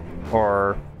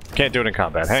 Or can't do it in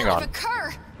combat. Hang on.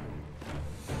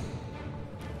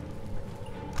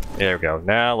 There we go.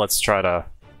 Now let's try to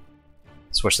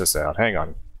switch this out. Hang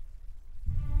on.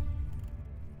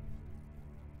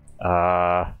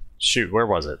 Shoot, where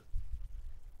was it?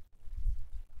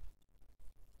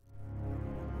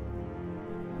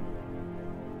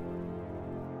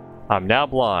 I'm now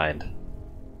blind.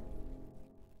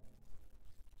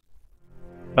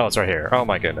 Oh, it's right here. Oh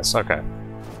my goodness. Okay.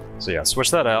 So yeah,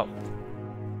 switch that out.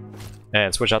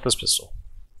 And switch out this pistol.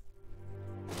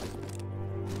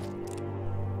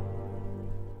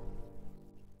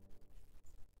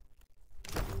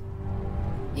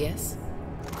 Yes?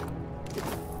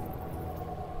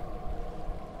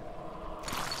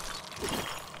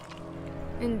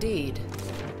 Indeed.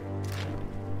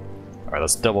 Alright,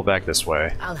 let's double back this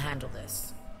way. I'll handle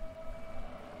this.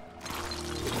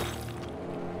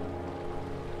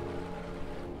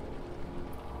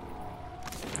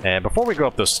 And before we go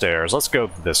up those stairs, let's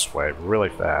go this way really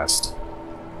fast.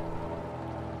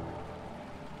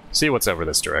 See what's over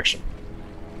this direction.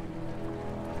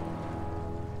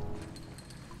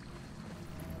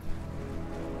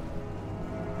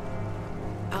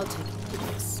 I'll take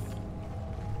this.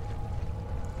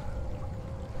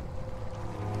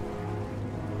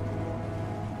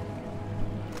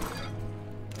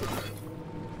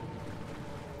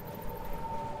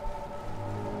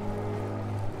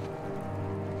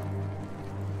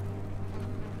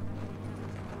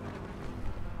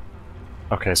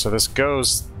 Okay, so this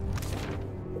goes...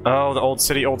 Oh, the old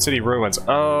city ruins.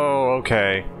 Oh,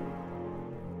 okay.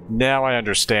 Now I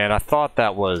understand. I thought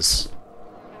that was...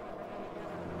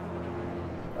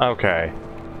 Okay.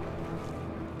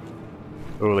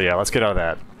 Ooh, yeah, let's get out of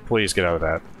that. Please get out of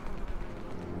that.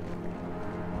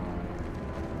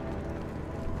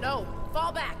 No,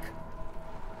 fall back.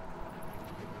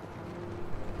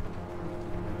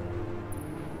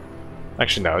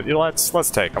 Actually, no.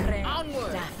 Let's take them.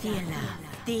 Onward.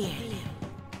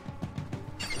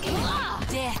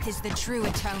 Death is the true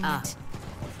atonement.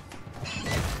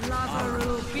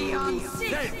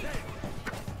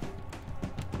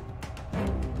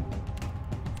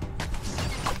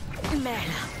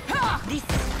 This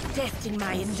is testing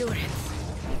my endurance.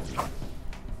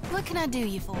 What can I do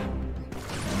you for?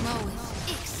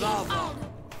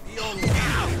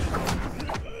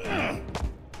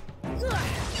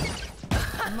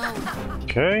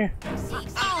 Okay.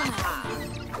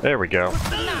 There we go.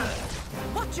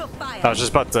 Watch your fire. I was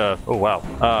just about to... Oh,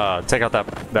 wow. Take out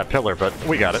that pillar, but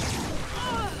we got it.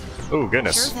 Oh,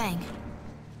 goodness. Sure thing.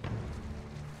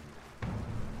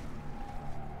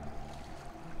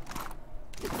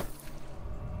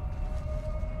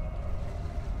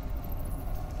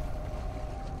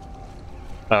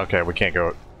 Okay, we can't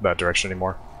go that direction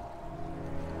anymore.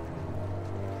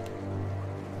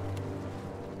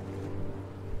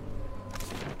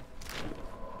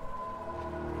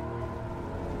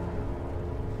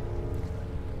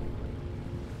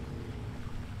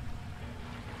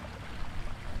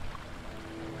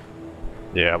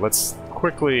 Yeah, let's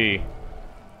quickly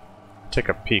take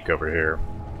a peek over here.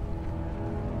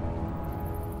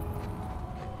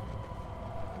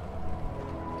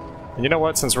 And you know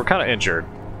what? Since we're kind of injured,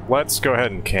 let's go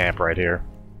ahead and camp right here.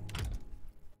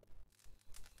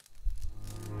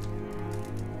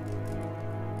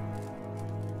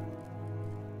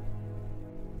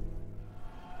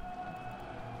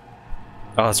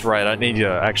 Oh, that's right. I need to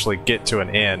actually get to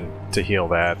an inn to heal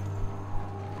that.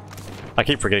 I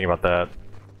keep forgetting about that.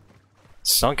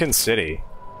 Sunken City.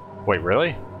 Wait,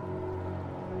 really?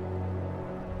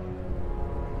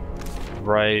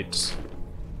 Right.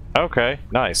 Okay,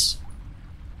 nice.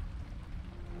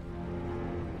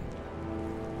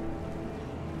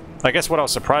 I guess what I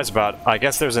was surprised about, I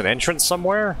guess there's an entrance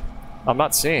somewhere? I'm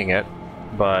not seeing it,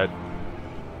 but...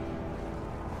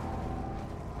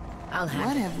 What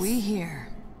have we here?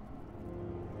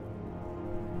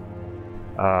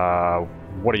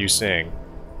 What are you seeing?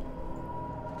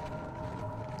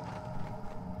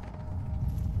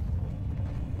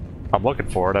 I'm looking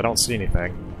for it, I don't see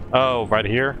anything. Oh, right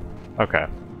here? Okay.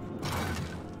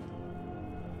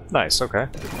 Nice, okay.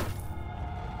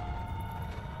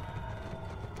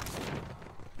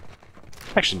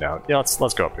 Actually, no. Yeah,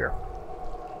 let's go up here.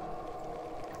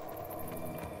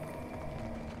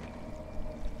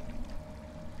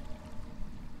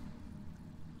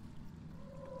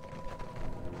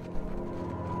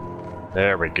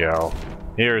 There we go.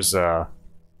 Here's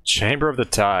Chamber of the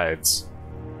Tides.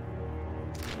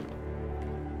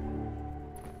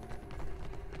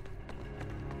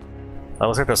 That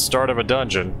looks like the start of a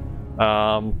dungeon.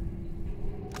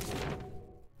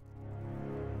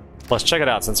 Let's check it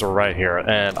out since we're right here,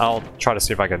 and I'll try to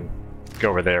see if I can go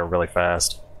over there really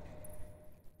fast.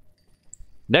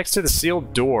 Next to the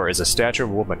sealed door is a statue of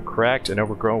a woman, cracked and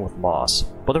overgrown with moss.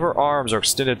 Both of her arms are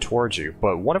extended towards you,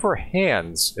 but one of her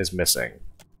hands is missing.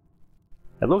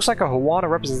 It looks like a Huana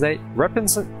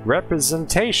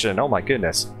representation, oh my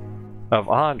goodness, of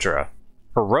Andra.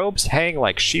 Her robes hang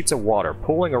like sheets of water,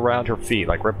 pulling around her feet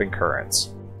like rippling currents.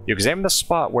 You examine the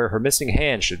spot where her missing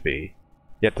hand should be,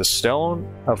 yet the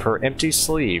stone of her empty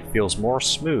sleeve feels more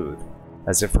smooth,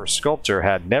 as if her sculptor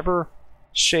had never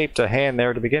shaped a hand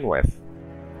there to begin with.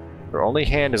 Her only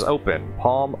hand is open,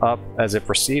 palm up as if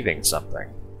receiving something.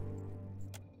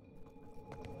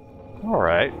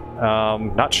 Alright,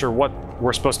 not sure what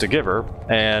we're supposed to give her,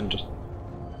 and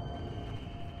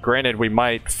granted we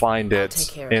might find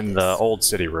it in the old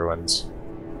city ruins.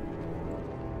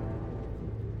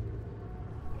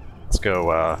 Let's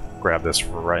go grab this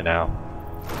for right now.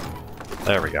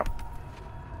 There we go.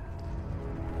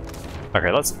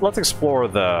 Okay, let's explore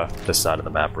this side of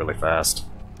the map really fast.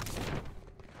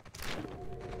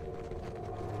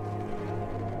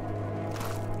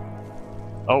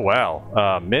 Oh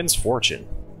wow, Min's Fortune.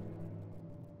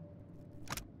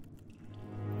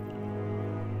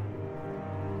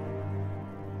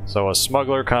 So a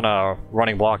smuggler kind of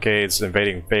running blockades,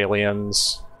 invading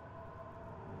Valians.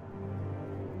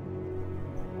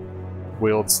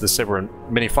 Wields the saber in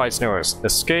many fights, no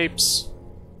escapes.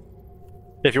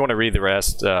 If you want to read the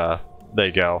rest, there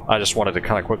you go. I just wanted to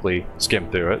kind of quickly skim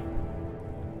through it.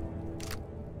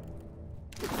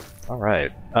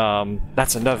 Alright,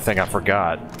 that's another thing I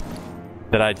forgot.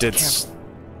 That I did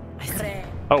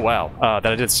oh wow,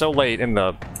 that I did so late in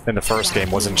the first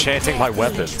game was enchanting my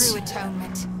weapons.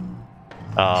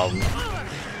 I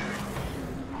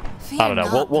don't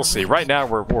know, we'll see. Right now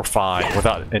we're fine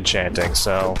without enchanting,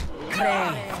 so...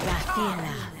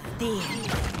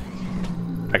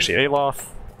 Actually, Aloth,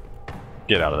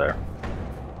 get out of there.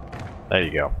 There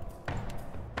you go.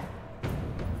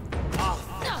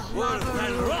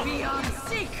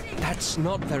 That's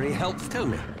not very helpful. Tell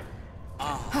me.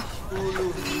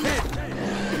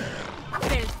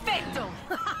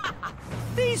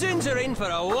 These uns are in for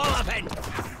a walloping.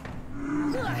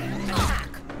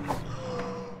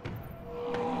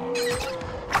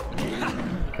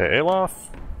 Okay, Aloth.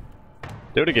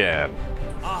 Do it again.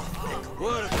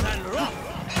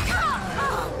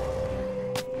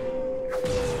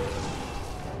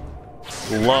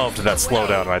 Loved that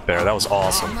slowdown right there. That was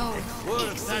awesome.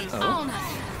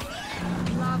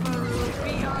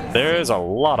 There's a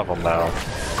lot of them now.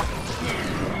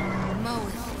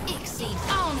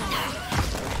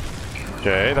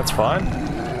 Okay, that's fine.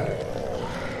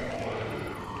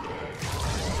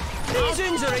 These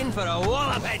uns are in for a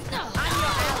walloping.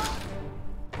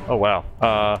 Oh wow.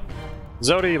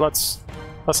 Zodi, let's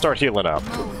start healing up.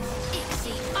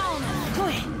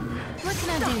 What can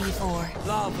I do you for?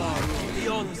 Lava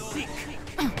beyond seek.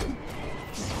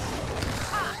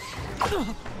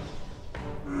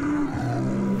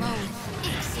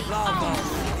 Lava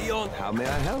beyond. How may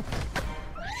I help?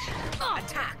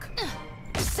 Attack!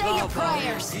 Say your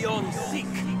prayers! Beyond seek.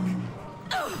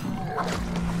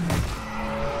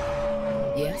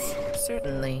 Yes,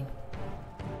 certainly.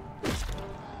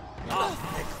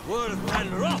 Worth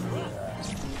and rough.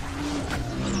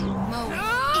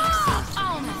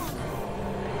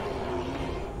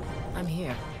 I'm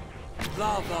here.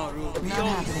 Lava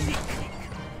beyond seek.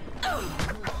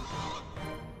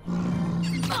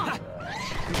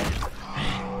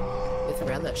 With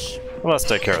relish. Well, let's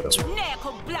take care of this one.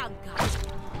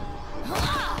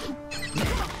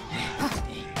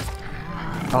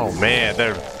 Oh man,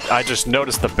 I just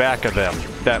noticed the back of them.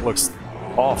 That looks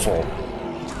awful.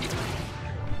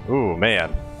 Ooh,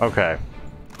 man. Okay.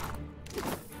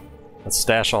 Let's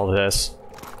stash all this.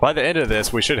 By the end of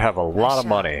this, we should have a lot of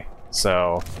money.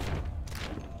 So,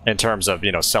 in terms of,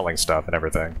 you know, selling stuff and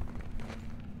everything.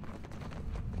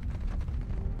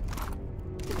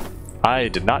 I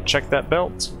did not check that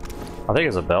belt. I think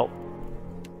it's a belt.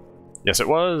 Yes, it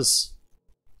was.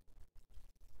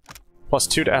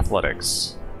 +2 to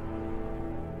athletics.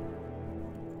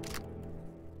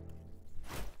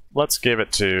 Let's give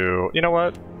it to... You know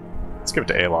what? Let's give it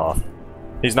to Aloth.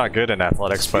 He's not good in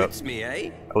athletics, but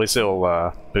at least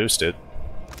he'll boost it.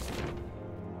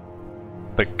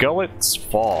 The Gullet's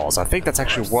Falls. I think that's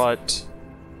actually what...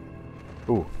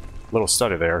 Ooh, little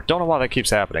study there. Don't know why that keeps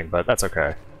happening, but that's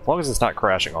okay. As long as it's not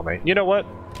crashing on me. You know what?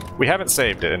 We haven't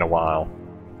saved it in a while.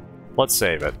 Let's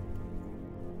save it.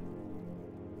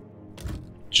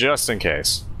 Just in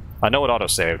case. I know it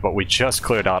auto-saved, but we just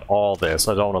cleared out all this.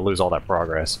 I don't want to lose all that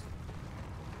progress.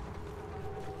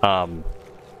 But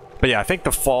yeah, I think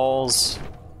the falls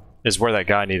is where that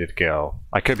guy needed to go.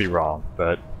 I could be wrong,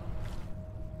 but...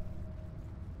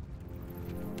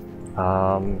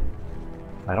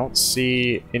 I don't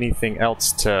see anything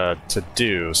else to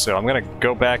do, so I'm gonna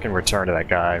go back and return to that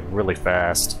guy really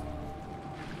fast.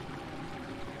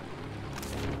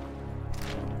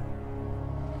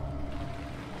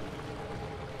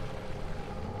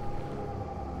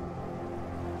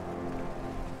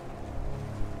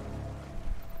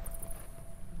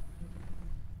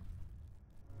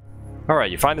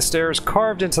 Alright, you find the stairs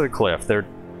carved into the cliff. They're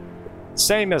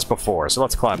same as before, so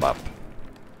let's climb up.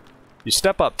 You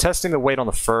step up, testing the weight on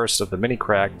the first of the many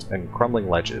cracked and crumbling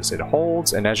ledges. It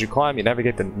holds, and as you climb, you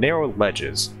navigate the narrow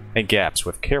ledges and gaps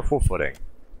with careful footing.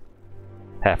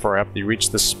 Halfway up, you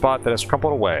reach the spot that has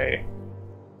crumpled away.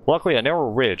 Luckily, a narrow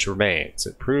ridge remains.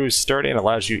 It proves sturdy and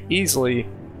allows you easily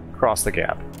cross the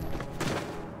gap.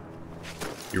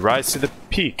 You rise to the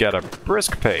peak at a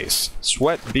brisk pace.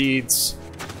 Sweat beads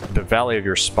the valley of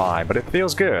your spine, but it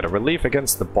feels good, a relief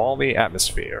against the balmy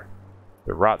atmosphere.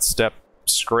 The rot step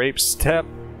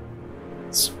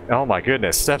oh my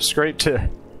goodness, step scrape to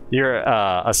your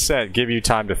ascent, give you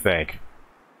time to think.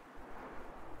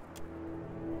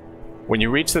 When you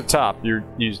reach the top, you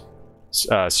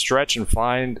stretch and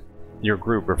find your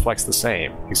group reflects the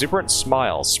same. Exuberant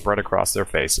smiles spread across their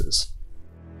faces.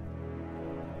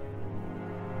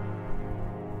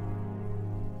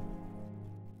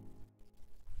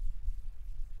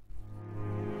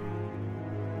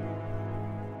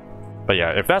 But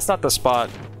yeah, if that's not the spot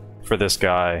for this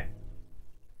guy...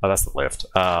 Oh, that's the lift.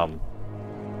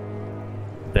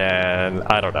 Then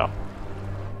I don't know.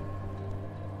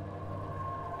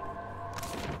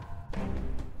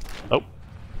 Oh.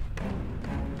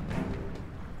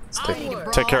 Let's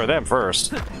take care of them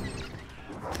first.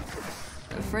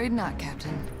 Afraid not,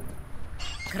 Captain.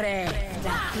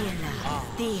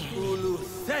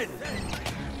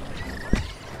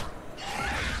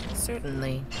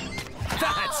 Certainly.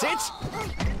 That's it!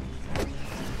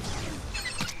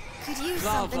 Could use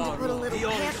something to put a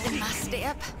little pep in my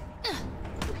step.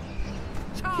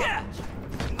 Yeah.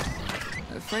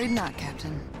 Afraid not,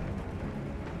 Captain.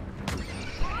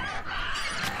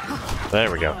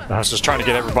 There we go. I was just trying to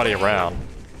get everybody around.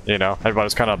 You know,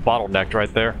 everybody's kind of bottlenecked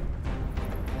right there.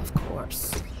 Of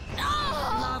course.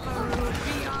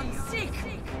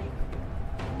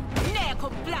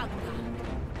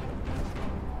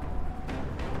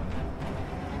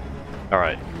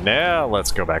 Alright, now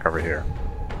let's go back over here.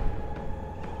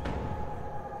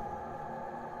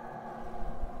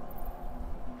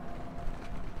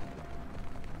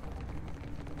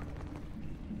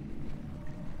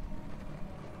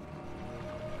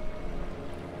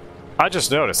 I just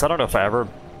noticed, I don't know if I ever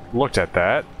looked at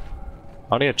that.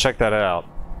 I'll need to check that out.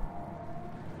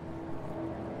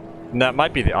 And that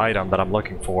might be the item that I'm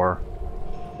looking for.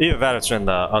 Either that or it's in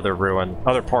the other ruin,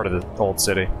 other part of the old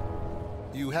city.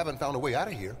 You haven't found a way out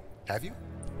of here, have you?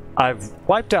 I've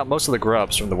wiped out most of the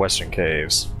grubs from the western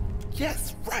caves.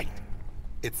 Yes, right.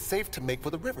 It's safe to make for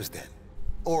the rivers then.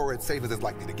 Or as safe as it's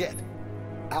likely to get.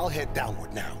 I'll head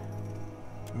downward now.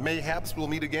 Mayhaps we'll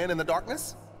meet again in the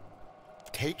darkness?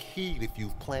 Take heed if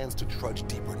you've plans to trudge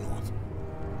deeper north.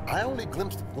 I only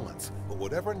glimpsed it once, but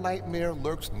whatever nightmare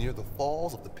lurks near the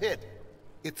falls of the pit,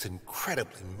 it's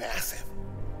incredibly massive,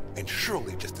 and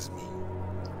surely just as mean.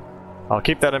 I'll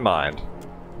keep that in mind.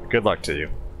 Good luck to you.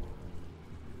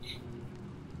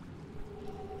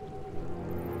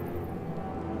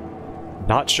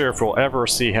 Not sure if we'll ever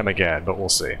see him again, but we'll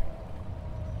see.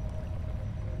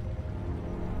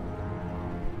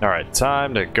 Alright,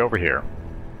 time to go over here.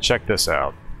 Check this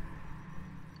out.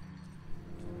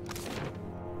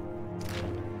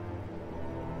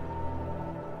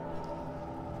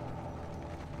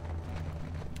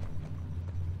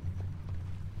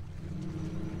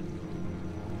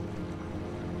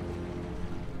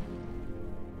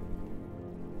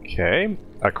 Okay,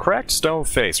 a cracked stone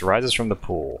face rises from the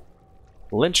pool.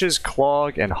 Lynches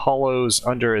clog and hollows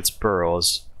under its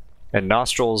burrows and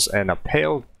nostrils, and a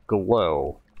pale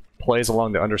glow plays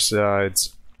along the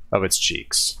undersides of its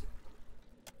cheeks.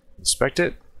 Inspect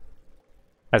it.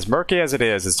 As murky as it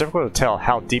is, it's difficult to tell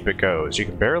how deep it goes. You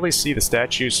can barely see the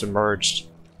statue's submerged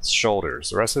shoulders.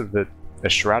 The rest of it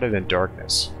is shrouded in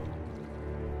darkness.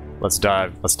 Let's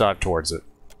dive towards it.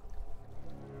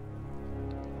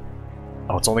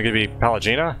 Oh, it's only gonna be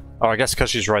Pallegina? Oh, I guess because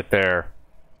she's right there.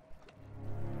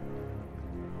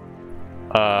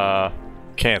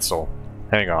 Cancel.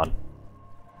 Hang on.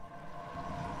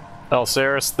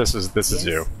 Elsaris, this is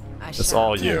you. It's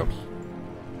all you.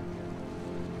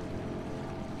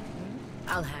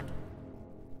 I'll handle.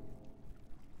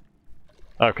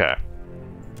 Okay.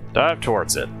 Dive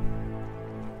towards it.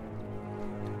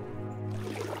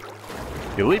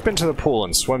 You leap into the pool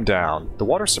and swim down. The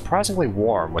water's surprisingly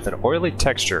warm with an oily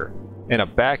texture and a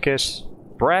brackish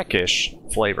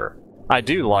flavor. I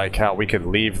do like how we could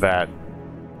leave that,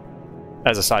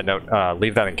 as a side note,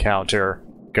 leave that encounter,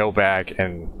 go back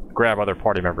and grab other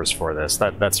party members for this.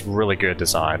 That's really good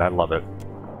design. I love it.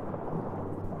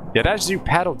 Yet as you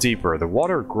paddle deeper, the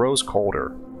water grows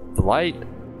colder. The light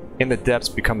in the depths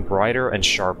become brighter and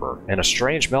sharper, and a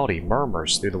strange melody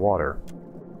murmurs through the water.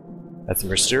 As the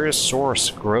mysterious source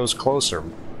grows closer,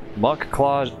 muck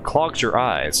clogs your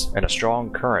eyes, and a strong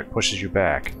current pushes you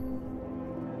back.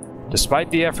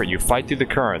 Despite the effort, you fight through the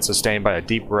current, sustained by a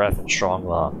deep breath and strong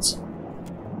lungs.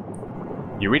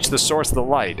 You reach the source of the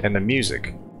light and the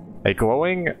music. A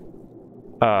glowing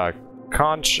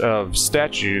conch of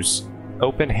statues'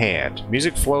 open hand.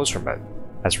 Music flows from it,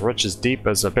 as rich as deep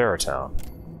as a baritone.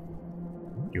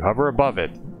 You hover above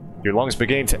it. Your lungs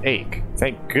begin to ache.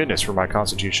 Thank goodness for my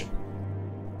constitution.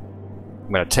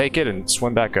 I'm gonna take it and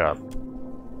swim back up.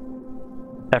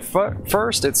 At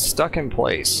first, it's stuck in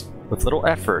place. With little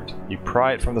effort, you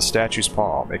pry it from the statue's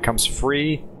palm. It comes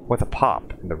free with a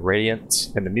pop, and the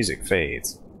radiance and the music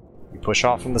fades. You push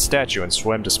off from the statue and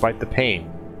swim despite the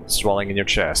pain swelling in your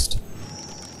chest.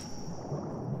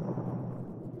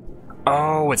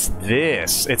 Oh, it's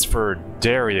this. It's for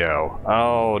Dario.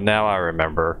 Oh, now I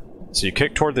remember. So you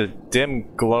kick toward the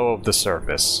dim glow of the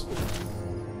surface.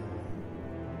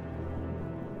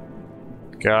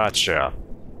 Gotcha.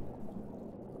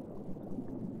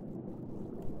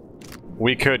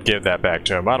 We could give that back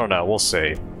to him. I don't know. We'll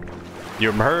see. You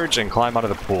emerge and climb out of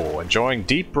the pool, enjoying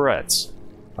deep breaths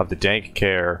of the dank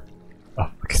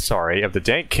of the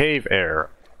dank cave air.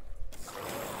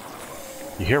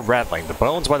 You hear rattling. The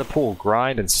bones by the pool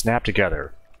grind and snap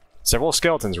together. Several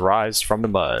skeletons rise from the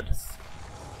mud.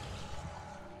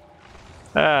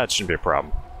 It shouldn't be a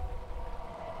problem.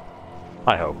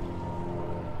 I hope.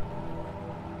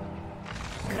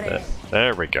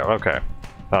 There we go. Okay.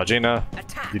 Gina,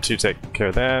 you two take care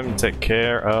of them. Take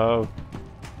care of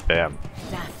them.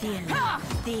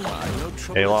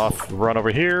 Aloth, run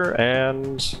over here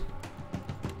and...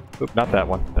 Oop, not that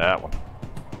one. That one.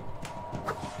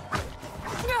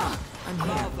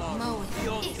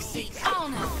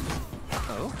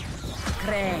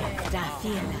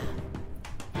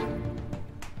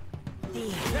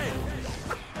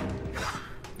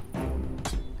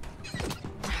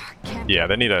 Yeah,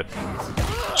 they need a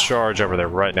charge over there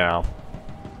right now.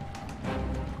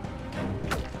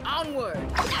 Onward.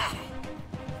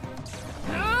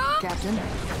 Captain.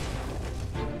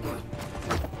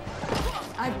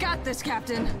 I've got this,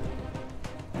 Captain.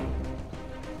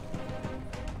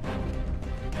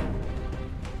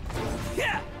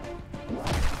 Yeah,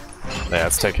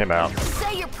 let's take him out.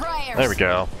 Say your prayers. There we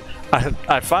go.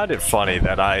 I find it funny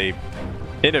that I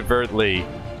inadvertently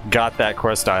got that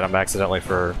quest item accidentally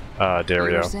for Dario.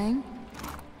 You were saying?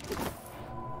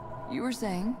 You were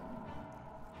saying?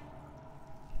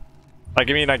 Like,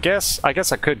 I mean, I guess I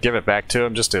could give it back to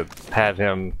him just to have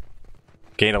him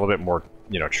gain a little bit more,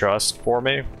 you know, trust for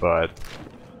me, but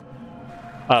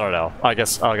I don't know. I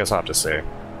guess I'll have to see.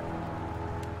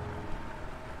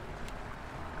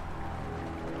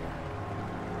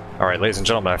 Alright, ladies and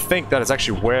gentlemen, I think that is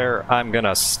actually where I'm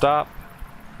gonna stop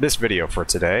this video for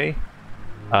today.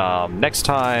 Next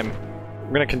time,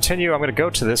 I'm gonna continue. I'm gonna go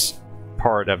to this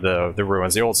part of the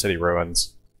ruins, the old city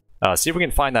ruins. See if we can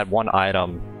find that one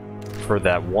item for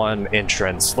that one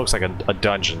entrance. Looks like a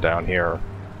dungeon down here.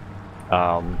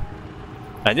 And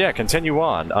yeah, continue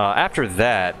on. After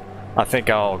that, I think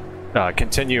I'll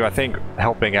continue,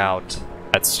 helping out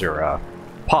at Sura.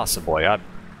 Possibly. I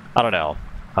don't know.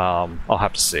 I'll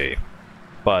have to see.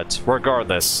 But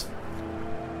regardless,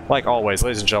 like always,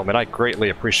 ladies and gentlemen, I greatly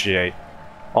appreciate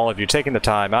all of you taking the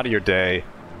time out of your day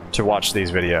to watch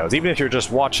these videos. Even if you're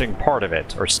just watching part of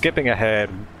it, or skipping ahead,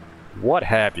 what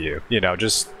have you. You know,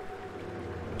 just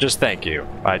thank you.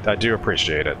 I do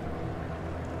appreciate it.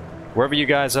 Wherever you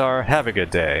guys are, have a good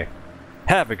day.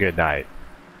 Have a good night.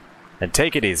 And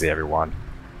take it easy, everyone.